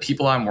the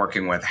people I'm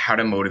working with, how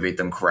to motivate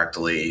them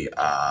correctly,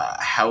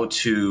 how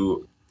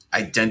to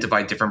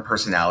identify different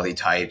personality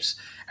types,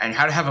 and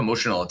how to have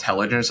emotional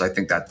intelligence. I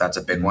think that's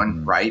a big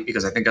one, right?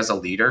 Because I think as a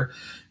leader,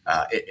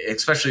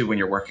 especially when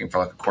you're working for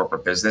like a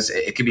corporate business,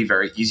 it can be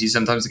very easy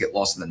sometimes to get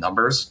lost in the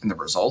numbers and the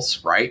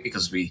results, right?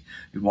 Because we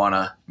want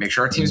to make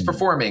sure our team's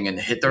performing and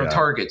hit their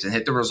targets and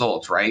hit the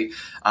results, right?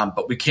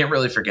 But we can't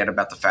really forget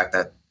about the fact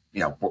that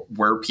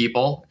we're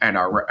people, and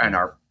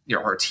our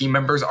team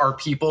members are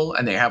people,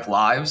 and they have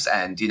lives,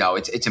 and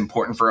it's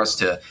important for us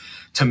to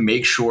to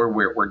make sure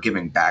we're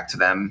giving back to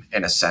them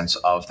in a sense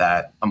of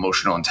that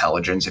emotional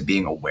intelligence and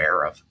being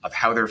aware of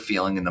how they're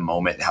feeling in the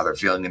moment and how they're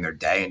feeling in their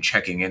day and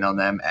checking in on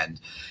them. And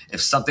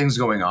if something's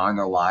going on in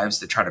their lives,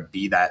 to try to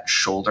be that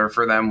shoulder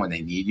for them when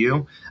they need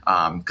you.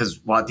 Because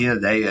well, at the end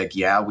of the day, like,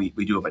 yeah, we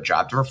do have a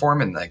job to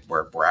perform, and like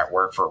we're at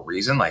work for a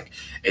reason. Like,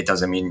 it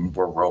doesn't mean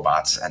we're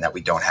robots and that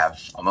we don't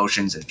have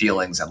emotions and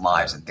feelings and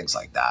lives and things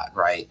like that,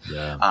 right?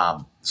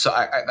 Yeah. So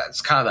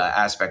that's kind of the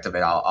aspect of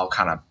it I'll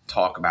kind of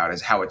talk about,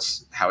 is how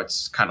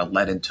it's kind of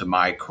led into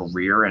my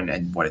career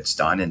and what it's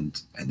done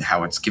and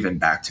how it's given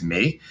back to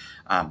me.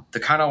 The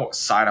kind of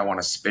side I want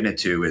to spin it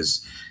to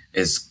is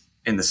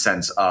in the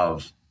sense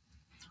of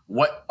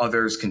what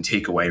others can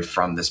take away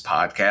from this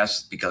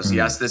podcast, because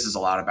yes, this is a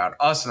lot about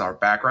us and our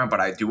background,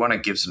 but I do want to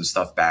give some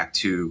stuff back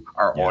to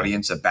our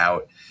audience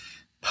about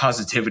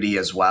positivity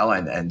as well,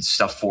 and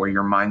stuff for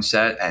your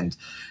mindset. And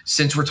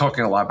since we're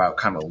talking a lot about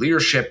kind of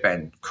leadership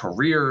and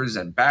careers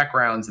and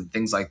backgrounds and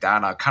things like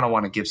that, I kind of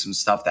want to give some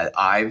stuff that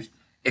I've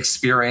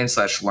experienced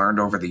 / learned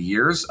over the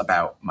years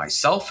about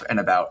myself and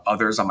about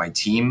others on my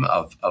team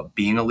of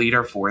being a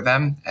leader for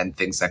them, and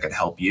things that could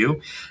help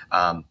you.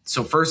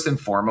 So first and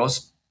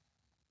foremost,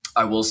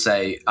 I will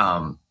say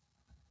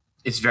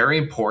it's very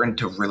important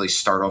to really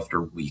start off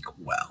your week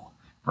well,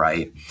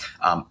 right?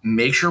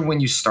 Make sure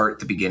when you start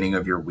the beginning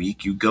of your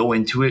week, you go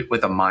into it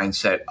with a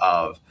mindset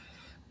of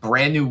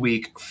brand new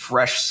week,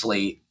 fresh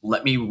slate.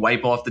 Let me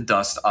wipe off the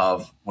dust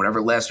of whatever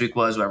last week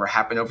was, whatever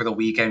happened over the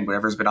weekend,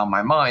 whatever's been on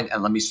my mind,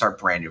 and let me start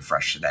brand new,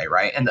 fresh today,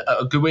 right? And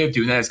a good way of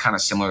doing that is kind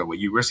of similar to what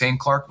you were saying,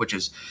 Clark, which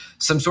is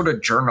some sort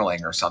of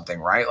journaling or something,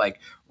 right? Like,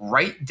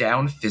 write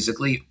down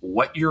physically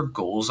what your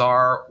goals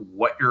are,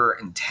 what your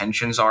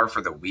intentions are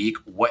for the week,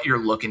 what you're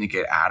looking to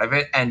get out of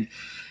it. And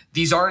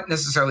these aren't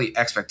necessarily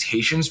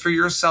expectations for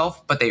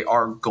yourself, but they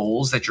are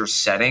goals that you're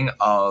setting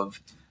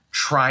of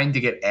trying to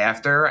get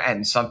after,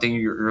 and something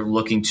you're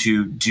looking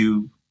to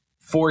do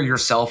for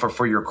yourself or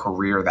for your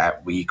career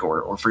that week,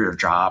 or for your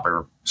job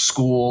or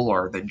school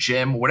or the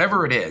gym,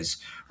 whatever it is,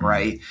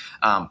 right?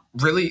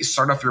 Really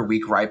start off your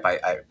week right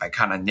by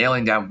kind of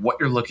nailing down what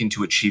you're looking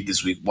to achieve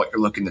this week, what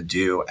you're looking to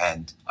do.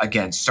 And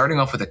again, starting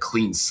off with a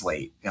clean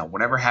slate.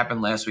 Whatever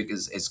happened last week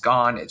is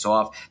gone, it's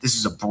off. This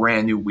is a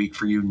brand new week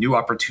for you, new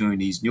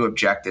opportunities, new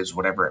objectives,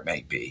 whatever it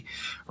may be,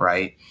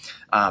 right?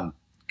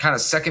 Kind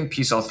of second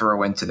piece I'll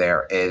throw into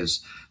there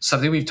is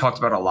something we've talked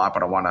about a lot,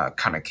 but I want to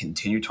kind of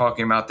continue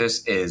talking about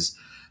this, is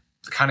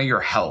kind of your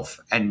health,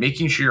 and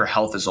making sure your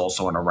health is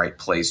also in the right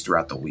place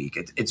throughout the week.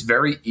 It's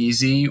very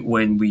easy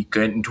when we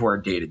get into our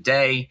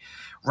day-to-day,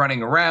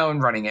 running around,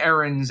 running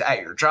errands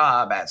at your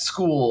job, at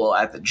school,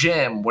 at the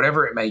gym,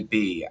 whatever it may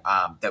be,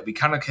 that we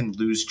kind of can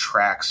lose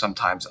track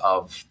sometimes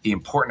of the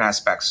important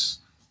aspects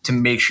to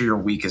make sure your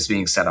week is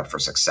being set up for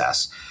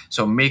success.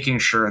 So making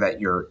sure that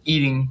you're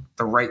eating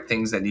the right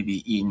things that need to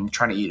be eaten,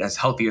 trying to eat as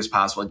healthy as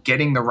possible,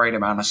 getting the right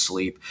amount of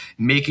sleep,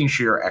 making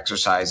sure you're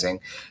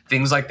exercising.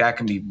 Things like that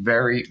can be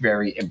very,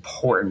 very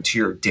important to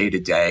your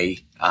day-to-day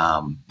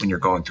when you're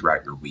going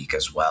throughout your week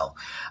as well.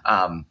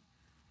 And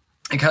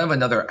kind of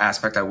another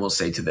aspect I will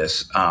say to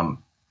this,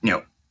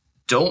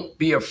 don't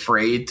be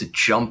afraid to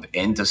jump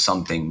into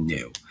something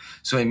new.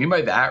 So what I mean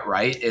by that,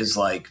 right, is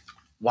like,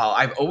 while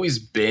I've always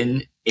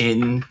been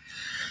in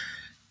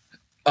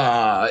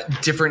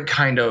different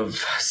kind of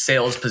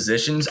sales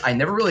positions, I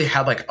never really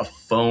had like a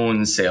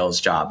phone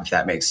sales job, if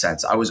that makes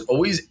sense. I was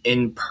always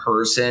in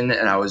person,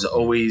 and I was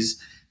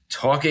always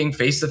talking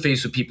face to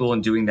face with people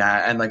and doing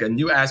that. And like a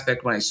new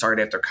aspect when I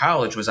started after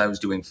college was I was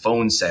doing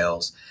phone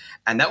sales.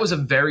 And that was a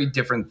very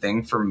different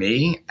thing for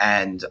me.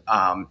 And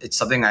it's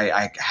something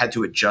I had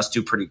to adjust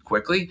to pretty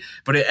quickly.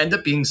 But it ended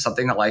up being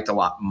something I liked a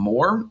lot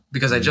more,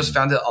 because I just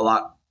found it a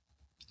lot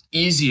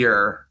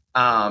easier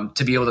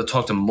to be able to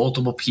talk to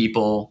multiple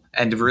people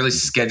and to really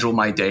schedule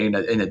my day in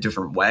a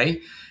different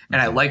way. And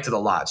I liked it a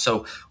lot.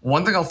 So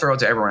one thing I'll throw out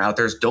to everyone out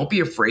there is don't be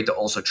afraid to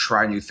also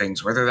try new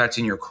things, whether that's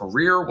in your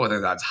career, whether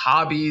that's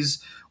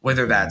hobbies,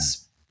 whether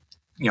that's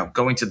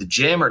going to the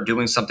gym or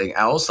doing something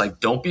else. Like,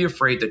 don't be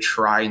afraid to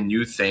try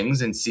new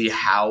things and see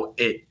how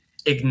it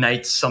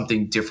ignites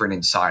something different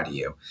inside of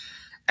you.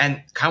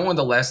 And kind of one of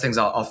the last things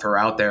I'll throw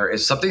out there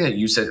is something that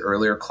you said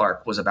earlier,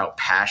 Clark, was about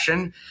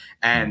passion,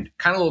 and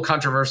kind of a little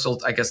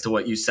controversial, I guess, to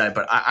what you said.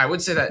 But I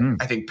would say that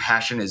I think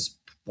passion is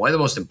one of the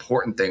most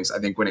important things, I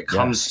think, when it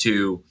comes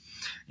to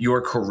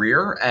your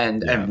career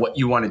and what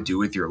you want to do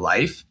with your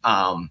life.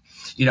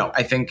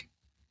 I think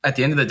at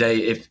the end of the day,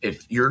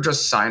 if you're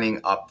just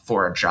signing up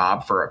for a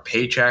job for a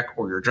paycheck,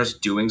 or you're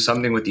just doing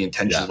something with the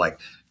intention of like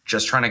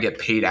just trying to get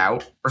paid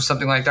out or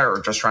something like that,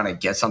 or just trying to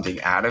get something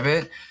out of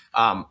it,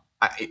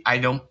 I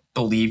don't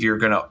believe you're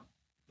going to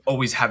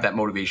always have that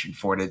motivation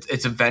for it.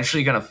 It's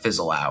eventually going to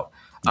fizzle out,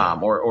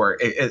 or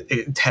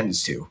it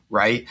tends to,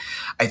 right?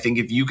 I think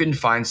if you can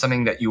find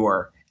something that you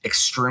are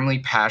extremely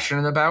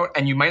passionate about,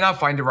 and you might not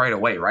find it right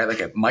away, right? Like,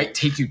 it might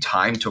take you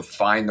time to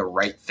find the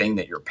right thing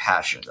that you're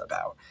passionate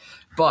about.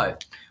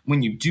 But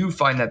when you do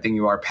find that thing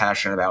you are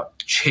passionate about,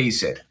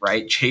 chase it,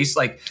 right? Chase,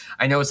 like,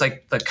 I know it's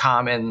like the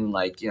common,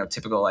 like,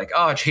 typical, like,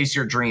 oh, chase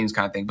your dreams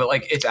kind of thing. But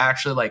like, it's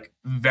actually like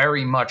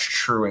very much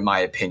true in my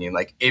opinion.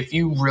 Like, if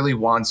you really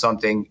want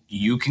something,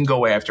 you can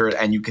go after it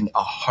and you can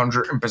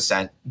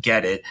 100%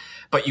 get it.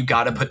 But you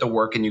got to put the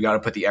work and you got to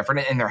put the effort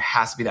in, and there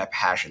has to be that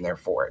passion there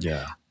for it.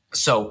 Yeah.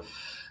 So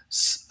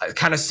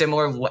kind of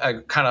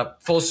similar, kind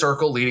of full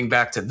circle leading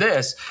back to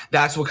this,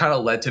 that's what kind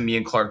of led to me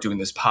and Clark doing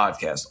this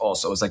podcast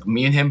also. It's like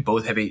me and him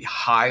both have a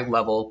high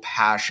level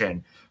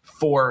passion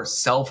for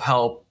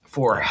self-help,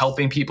 for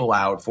helping people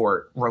out,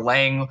 for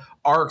relaying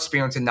our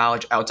experience and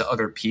knowledge out to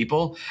other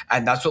people.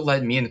 And that's what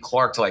led me and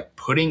Clark to like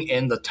putting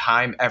in the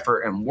time, effort,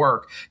 and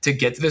work to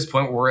get to this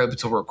point where we're able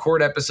to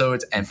record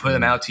episodes and put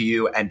them out to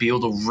you and be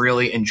able to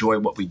really enjoy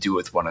what we do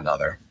with one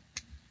another.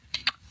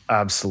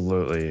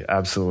 Absolutely.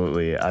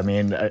 Absolutely. I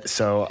mean,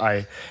 so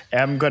I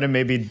am going to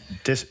maybe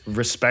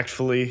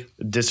respectfully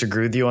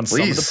disagree with you on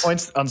some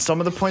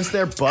of the points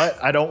there,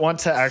 but I don't want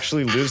to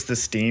actually lose the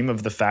steam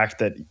of the fact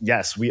that,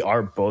 yes, we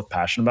are both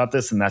passionate about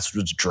this, and that's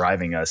what's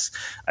driving us,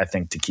 I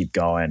think, to keep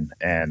going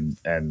and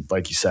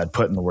like you said,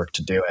 put in the work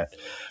to do it.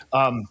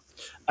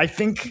 I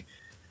think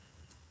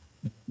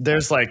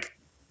there's like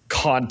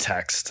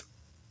context.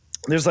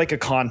 There's like a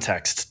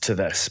context to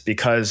this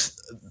because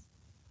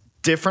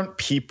different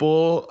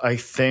people, I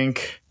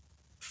think,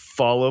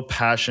 follow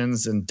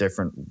passions in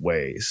different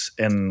ways.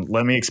 And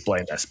let me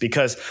explain this,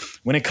 because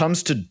when it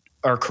comes to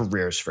our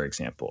careers, for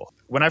example,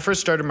 when I first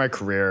started my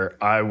career,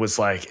 I was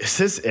like, is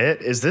this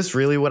it? Is this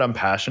really what I'm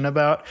passionate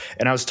about?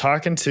 And I was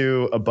talking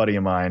to a buddy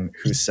of mine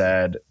who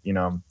said,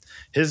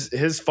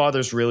 his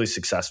father's really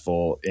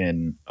successful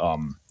in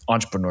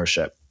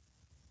entrepreneurship.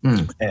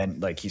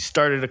 And like he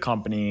started a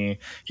company,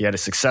 he had a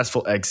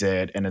successful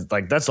exit, and it's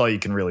like that's all you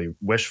can really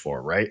wish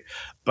for, right?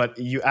 But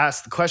you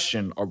ask the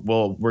question,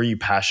 well, were you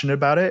passionate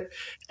about it?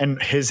 And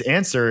his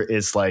answer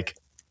is like,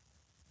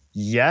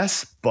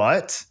 yes,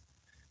 but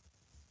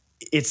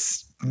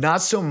it's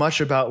not so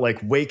much about like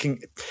waking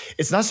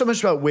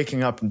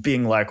up and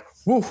being like,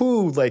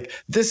 woohoo, like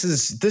this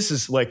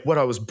is like what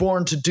I was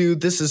born to do.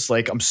 This is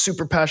like I'm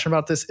super passionate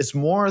about this. It's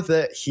more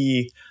that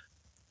he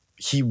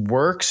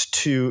works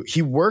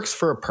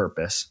for a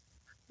purpose,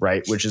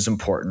 right? Which is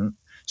important.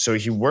 So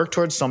he worked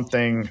towards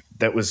something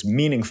that was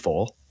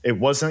meaningful. It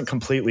wasn't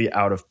completely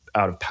out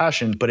of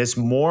passion, but it's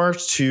more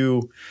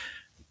to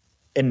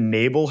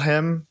enable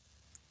him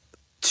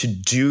to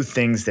do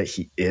things that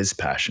he is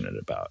passionate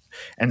about.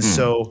 And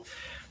so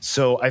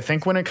I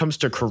think when it comes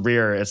to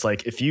career, it's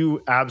like if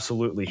you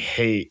absolutely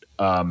hate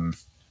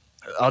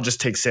I'll just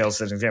take sales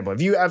as an example.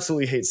 If you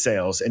absolutely hate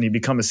sales and you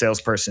become a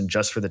salesperson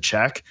just for the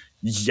check,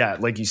 yeah,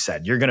 like you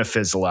said, you're going to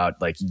fizzle out.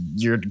 Like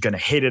you're going to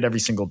hate it every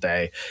single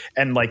day.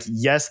 And like,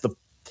 yes,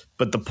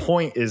 but the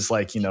point is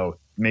like,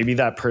 maybe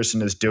that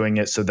person is doing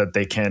it so that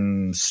they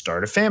can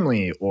start a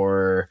family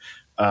or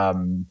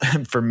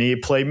for me,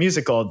 play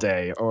music all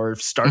day or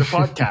start a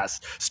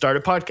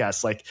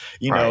podcast. Like,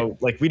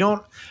 like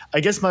I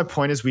guess my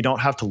point is we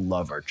don't have to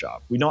love our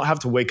job. We don't have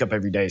to wake up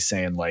every day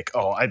saying like,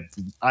 oh,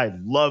 I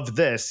love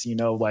this,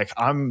 like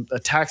I'm a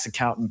tax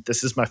accountant.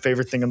 This is my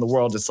favorite thing in the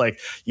world. It's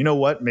like, you know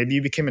what? Maybe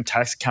you became a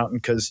tax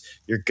accountant because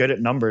you're good at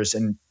numbers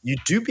and you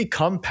do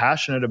become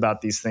passionate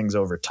about these things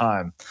over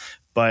time.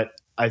 But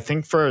I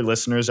think for our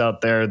listeners out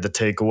there, the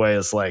takeaway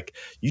is like,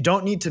 you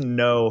don't need to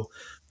know,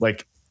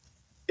 like,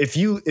 if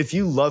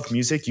you love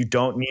music, you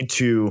don't need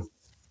to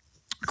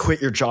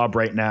quit your job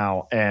right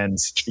now and,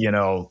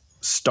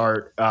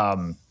 start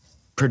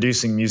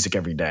producing music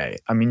every day.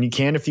 I mean, you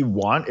can if you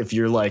want, if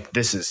you're like,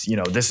 this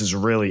is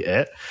really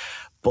it.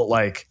 But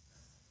like,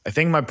 I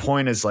think my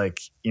point is like,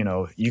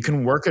 you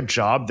can work a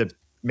job that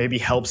maybe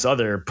helps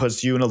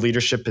puts you in a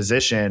leadership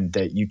position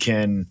that you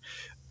can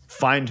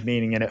find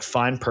meaning in it,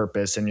 find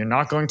purpose, and you're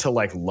not going to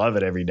like love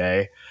it every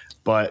day,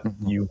 but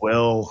you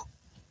will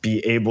be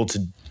able to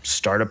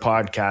start a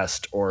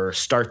podcast or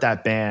start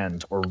that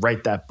band or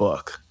write that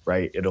book,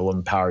 right? It'll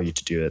empower you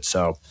to do it.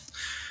 So,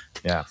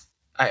 yeah.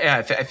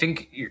 I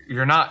think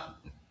you're not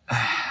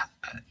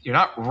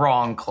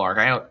wrong, Clark.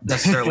 I don't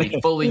necessarily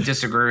fully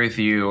disagree with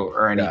you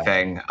or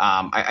anything.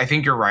 Yeah. I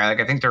think you're right. Like,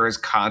 I think there is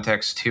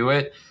context to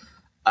it.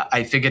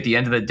 I think at the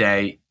end of the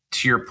day,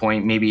 to your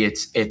point, maybe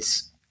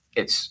it's.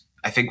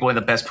 I think one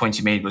of the best points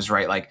you made was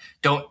right. Like,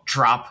 don't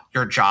drop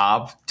your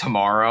job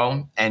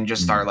tomorrow and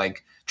just start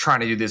like trying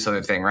to do this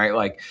other thing, right?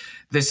 Like,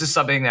 this is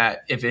something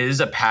that if it is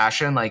a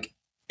passion, like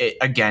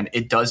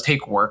it does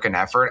take work and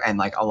effort and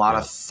like a lot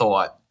of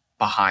thought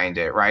behind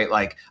it, right?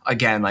 Like,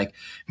 again, like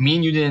me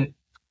and you didn't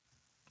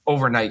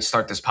overnight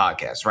start this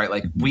podcast, right?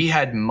 Like we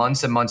had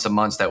months and months and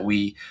months that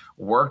we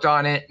worked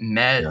on it,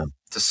 met,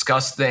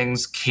 discussed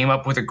things, came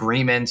up with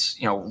agreements,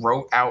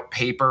 wrote out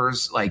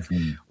papers. Like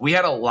we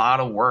had a lot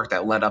of work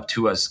that led up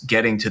to us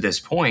getting to this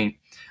point,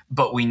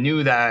 but we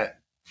knew that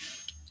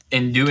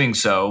in doing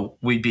so,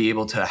 we'd be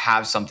able to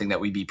have something that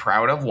we'd be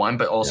proud of, one,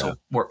 but also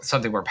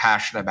something we're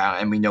passionate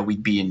about and we know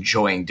we'd be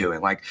enjoying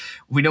doing. Like,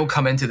 we don't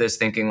come into this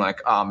thinking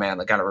like, oh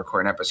man, I got to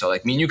record an episode.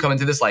 Like, me and you come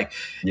into this like,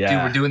 dude,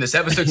 we're doing this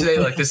episode today.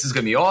 Like, this is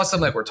going to be awesome.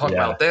 Like, we're talking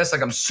about this.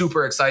 Like, I'm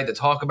super excited to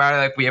talk about it.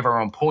 Like, we have our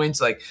own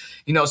points. Like,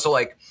 so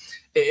like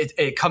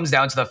it comes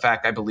down to the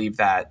fact, I believe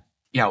that,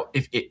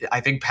 I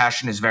think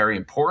passion is very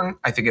important.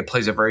 I think it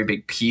plays a very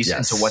big piece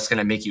into what's going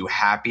to make you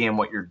happy and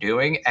what you're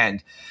doing.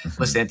 And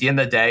listen, at the end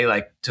of the day,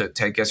 like to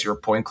I guess your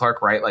point,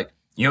 Clark, right? Like,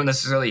 you don't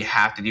necessarily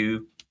have to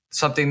do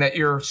something that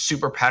you're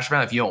super passionate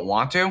about if you don't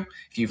want to.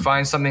 If you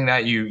find something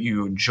that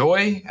you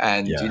enjoy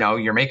and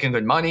you're making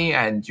good money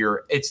and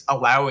it's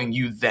allowing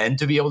you then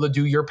to be able to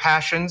do your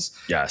passions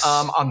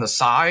on the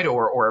side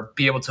or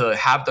be able to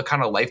have the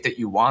kind of life that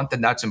you want,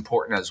 then that's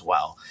important as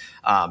well.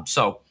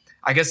 So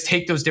I guess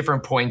take those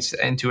different points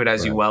into it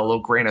as you will, a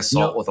little grain of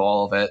salt with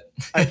all of it.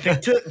 I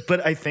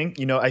think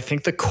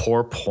the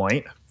core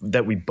point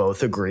that we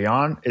both agree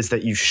on is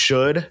that you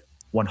should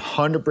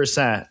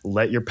 100%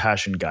 let your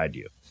passion guide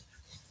you.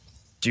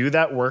 Do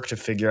that work to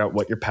figure out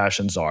what your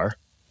passions are.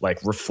 Like,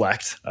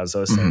 reflect, as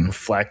I was saying,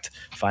 reflect,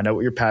 find out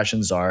what your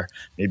passions are.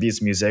 Maybe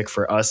it's music.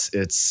 For us,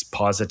 it's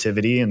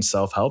positivity and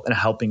self-help and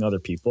helping other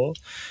people.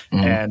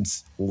 And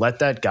let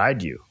that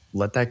guide you.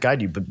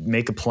 But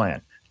make a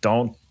plan.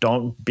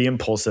 Don't be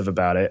impulsive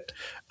about it.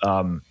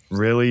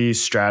 Really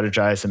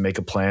strategize and make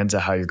a plan to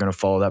how you're going to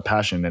follow that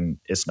passion. And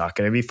it's not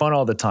going to be fun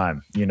all the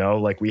time.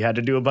 Like, we had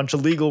to do a bunch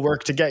of legal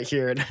work to get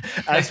here. And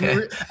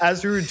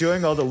as we were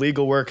doing all the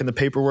legal work and the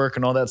paperwork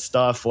and all that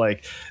stuff,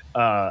 like,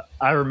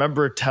 I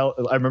remember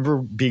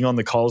being on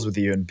the calls with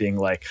you and being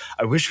like,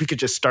 I wish we could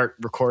just start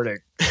recording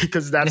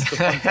because that's the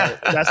fun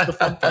part. That's the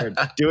fun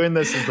part. Doing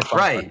this is the fun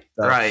part.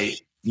 So,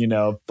 right.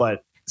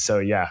 But so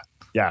yeah.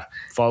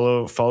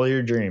 Follow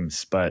your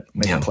dreams, but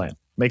make a plan.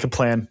 Make a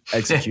plan.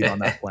 Execute on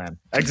that plan.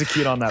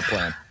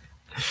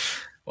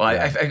 Well,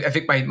 I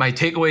think my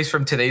takeaways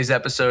from today's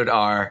episode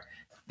are: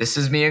 this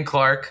is me and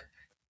Clark.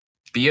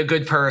 Be a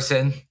good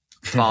person.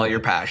 Follow your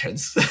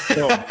passions.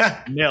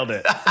 Nailed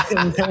it.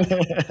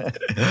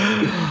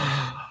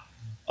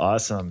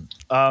 Awesome.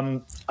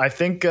 I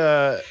think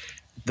the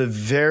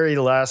very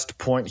last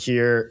point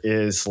here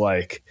is,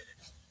 like,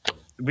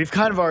 we've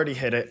kind of already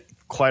hit it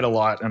quite a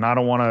lot, and I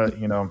don't want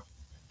to,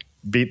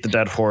 beat the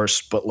dead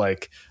horse, but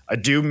like, I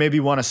do maybe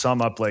want to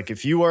sum up, like,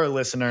 if you are a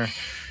listener,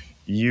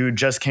 you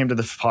just came to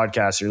the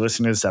podcast, you're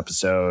listening to this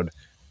episode,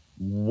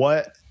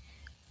 what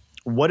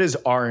is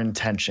our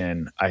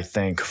intention, I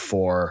think,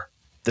 for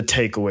the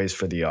takeaways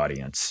for the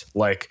audience?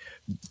 Like,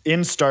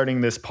 in starting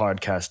this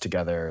podcast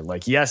together,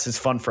 like, yes, it's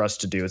fun for us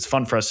to do. It's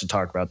fun for us to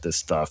talk about this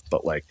stuff,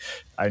 but like,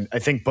 I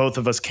think both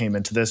of us came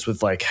into this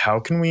with like, how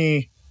can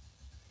we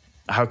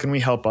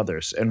help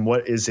others? And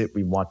what is it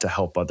we want to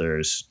help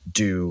others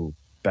do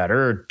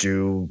better, or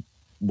do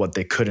what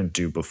they couldn't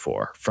do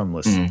before from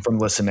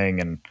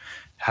listening and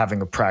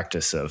having a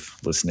practice of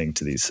listening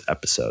to these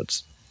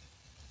episodes?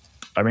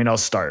 I mean, I'll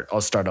start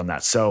on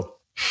that. So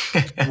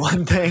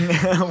one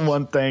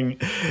thing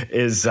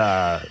is,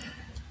 I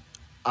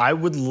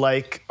would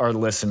like our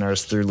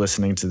listeners, through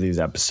listening to these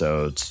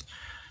episodes,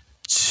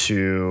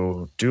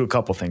 to do a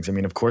couple things. I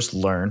mean, of course,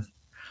 learn,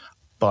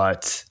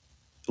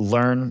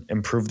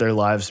 improve their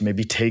lives,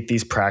 maybe take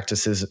these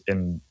practices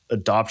and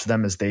adopt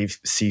them as they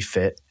see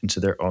fit into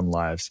their own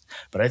lives.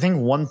 But I think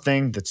one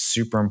thing that's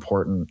super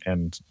important,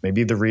 and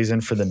maybe the reason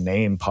for the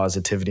name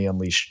Positivity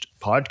Unleashed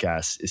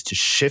podcast, is to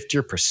shift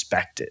your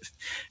perspective,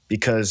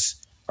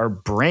 because our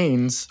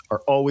brains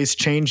are always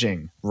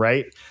changing,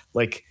 right?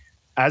 Like,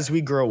 as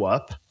we grow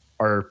up,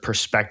 our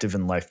perspective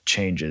in life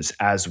changes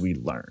as we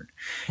learn.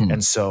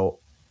 And so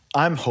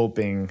I'm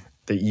hoping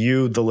that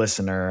you, the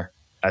listener,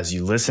 as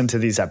you listen to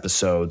these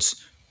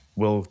episodes,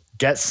 will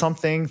get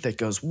something that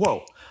goes,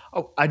 whoa,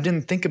 oh, I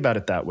didn't think about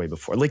it that way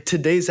before. Like,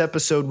 today's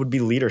episode would be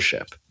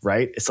leadership,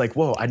 right? It's like,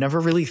 whoa, I never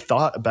really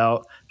thought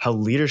about how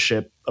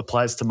leadership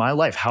applies to my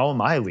life. How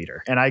am I a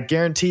leader? And I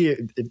guarantee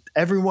you,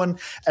 everyone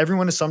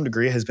to some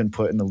degree has been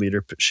put in a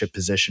leadership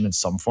position in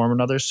some form or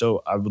another.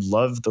 So I would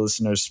love the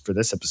listeners for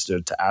this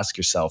episode to ask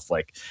yourself,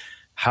 like,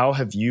 how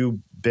have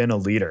you been a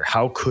leader?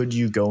 How could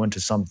you go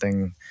into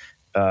something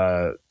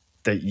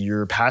that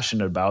you're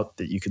passionate about,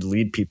 that you could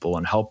lead people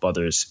and help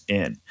others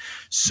in?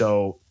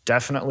 So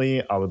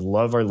definitely, I would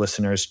love our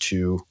listeners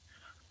to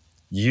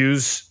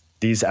use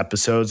these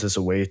episodes as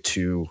a way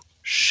to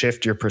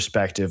shift your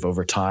perspective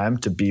over time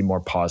to be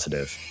more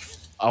positive.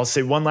 I'll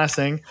say one last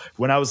thing.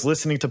 When I was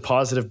listening to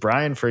Positive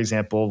Brian, for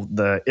example,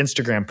 the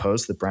Instagram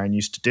post that Brian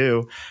used to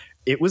do,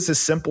 it was as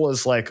simple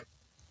as, like,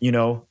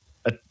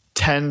 a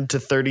 10 to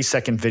 30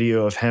 second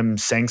video of him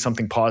saying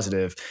something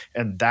positive,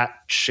 and that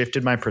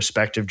shifted my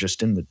perspective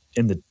just in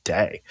the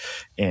day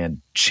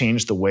and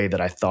changed the way that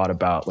I thought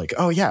about, like,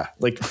 oh yeah,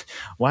 like,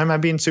 why am I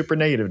being super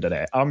negative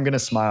today? I'm going to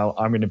smile.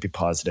 I'm going to be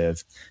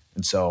positive.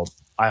 And so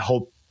I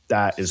hope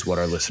that is what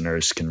our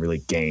listeners can really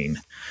gain,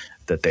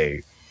 that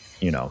they,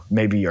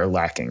 maybe are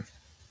lacking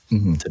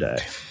today.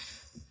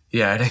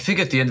 Yeah. And I think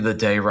at the end of the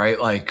day, right,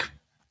 like,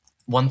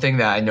 one thing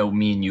that I know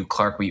me and you,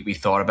 Clark, we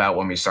thought about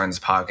when we started this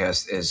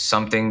podcast is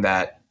something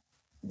that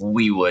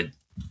we would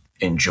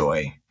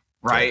enjoy,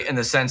 right? In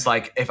the sense,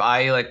 like, if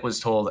I like was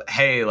told,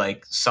 hey,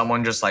 like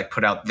someone just like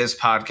put out this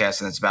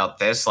podcast and it's about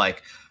this,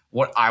 like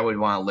what I would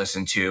want to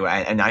listen to,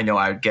 and I know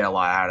I would get a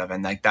lot out of,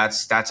 and like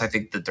that's I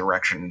think the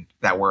direction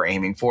that we're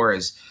aiming for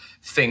is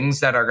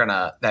things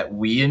that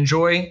we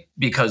enjoy,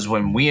 because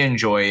when we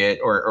enjoy it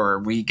or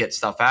we get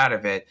stuff out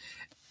of it,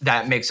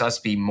 that makes us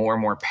be more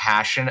and more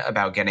passionate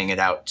about getting it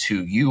out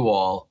to you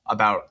all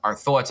about our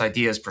thoughts,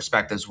 ideas,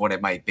 perspectives, what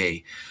it might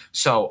be.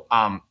 So,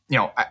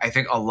 I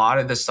think a lot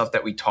of the stuff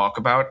that we talk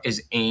about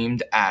is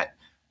aimed at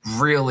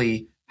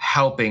really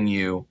helping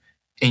you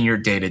in your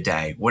day to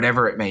day,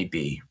 whatever it may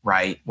be,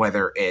 right?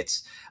 Whether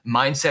it's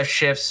mindset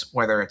shifts,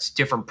 whether it's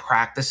different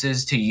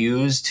practices to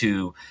use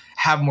to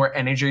have more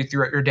energy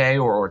throughout your day,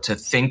 or to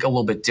think a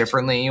little bit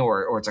differently,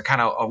 or it's a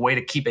kind of a way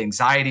to keep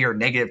anxiety or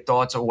negative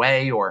thoughts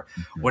away, or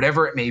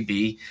whatever it may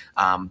be.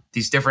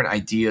 These different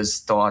ideas,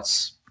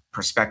 thoughts,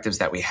 perspectives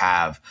that we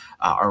have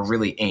are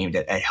really aimed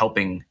at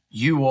helping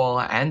you all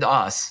and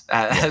us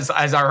as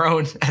our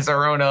own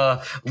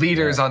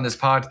leaders on this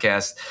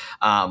podcast,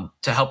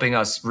 to helping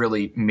us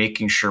really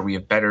making sure we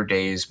have better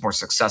days, more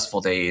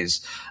successful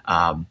days,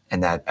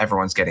 and that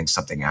everyone's getting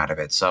something out of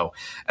it. So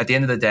at the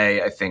end of the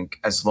day, I think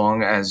as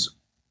long as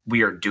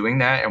we are doing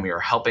that and we are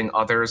helping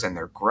others and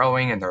they're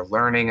growing and they're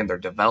learning and they're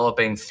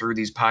developing through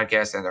these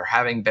podcasts and they're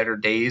having better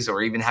days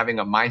or even having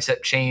a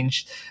mindset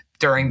change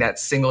during that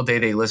single day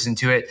they listen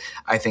to it,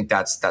 I think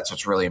that's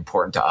what's really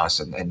important to us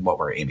and what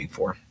we're aiming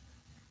for.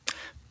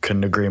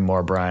 Couldn't agree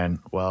more, Brian.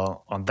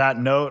 Well, on that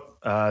note,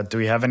 do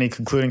we have any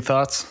concluding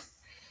thoughts?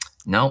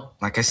 No,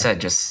 like I said,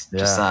 just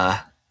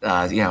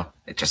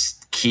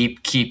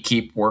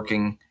keep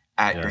working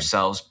at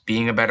yourselves,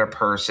 being a better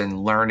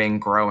person, learning,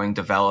 growing,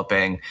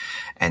 developing,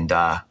 and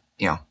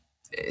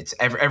it's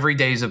every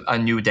day is a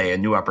new day, a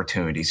new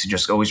opportunity. So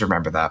just always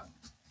remember that.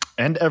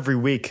 And every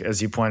week,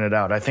 as you pointed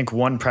out, I think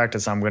one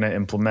practice I'm going to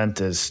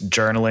implement is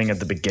journaling at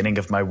the beginning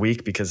of my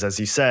week, because as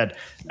you said,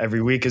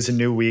 every week is a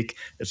new week.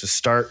 It's a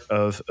start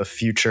of a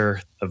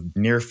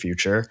near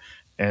future.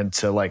 And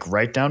to like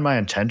write down my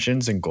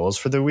intentions and goals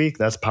for the week,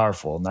 that's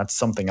powerful. And that's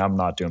something I'm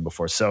not doing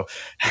before. So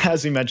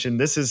as we mentioned,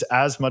 this is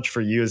as much for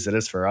you as it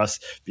is for us,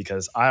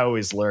 because I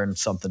always learn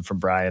something from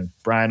Brian.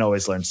 Brian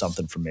always learns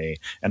something from me.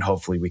 And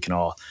hopefully we can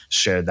all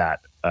share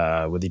that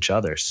with each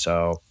other.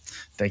 So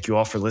thank you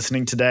all for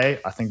listening today.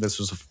 I think this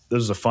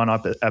was a fun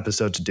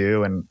episode to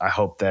do. And I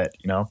hope that,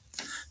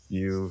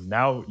 you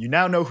now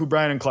know who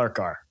Brian and Clark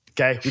are.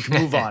 Okay. We can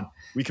move on.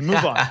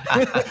 All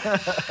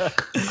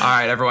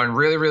right, everyone.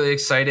 Really, really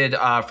excited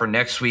for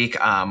next week.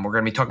 We're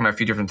going to be talking about a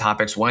few different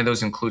topics. One of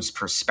those includes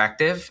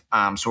perspective.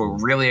 So we're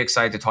really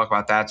excited to talk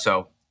about that.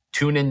 So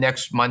tune in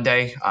next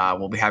Monday.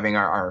 We'll be having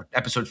our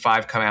episode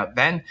 5 come out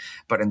then.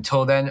 But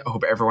until then, I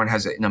hope everyone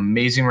has an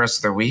amazing rest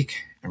of their week.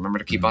 Remember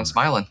to keep on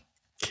smiling.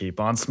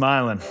 Keep on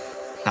smiling.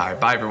 All right.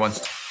 Bye, everyone.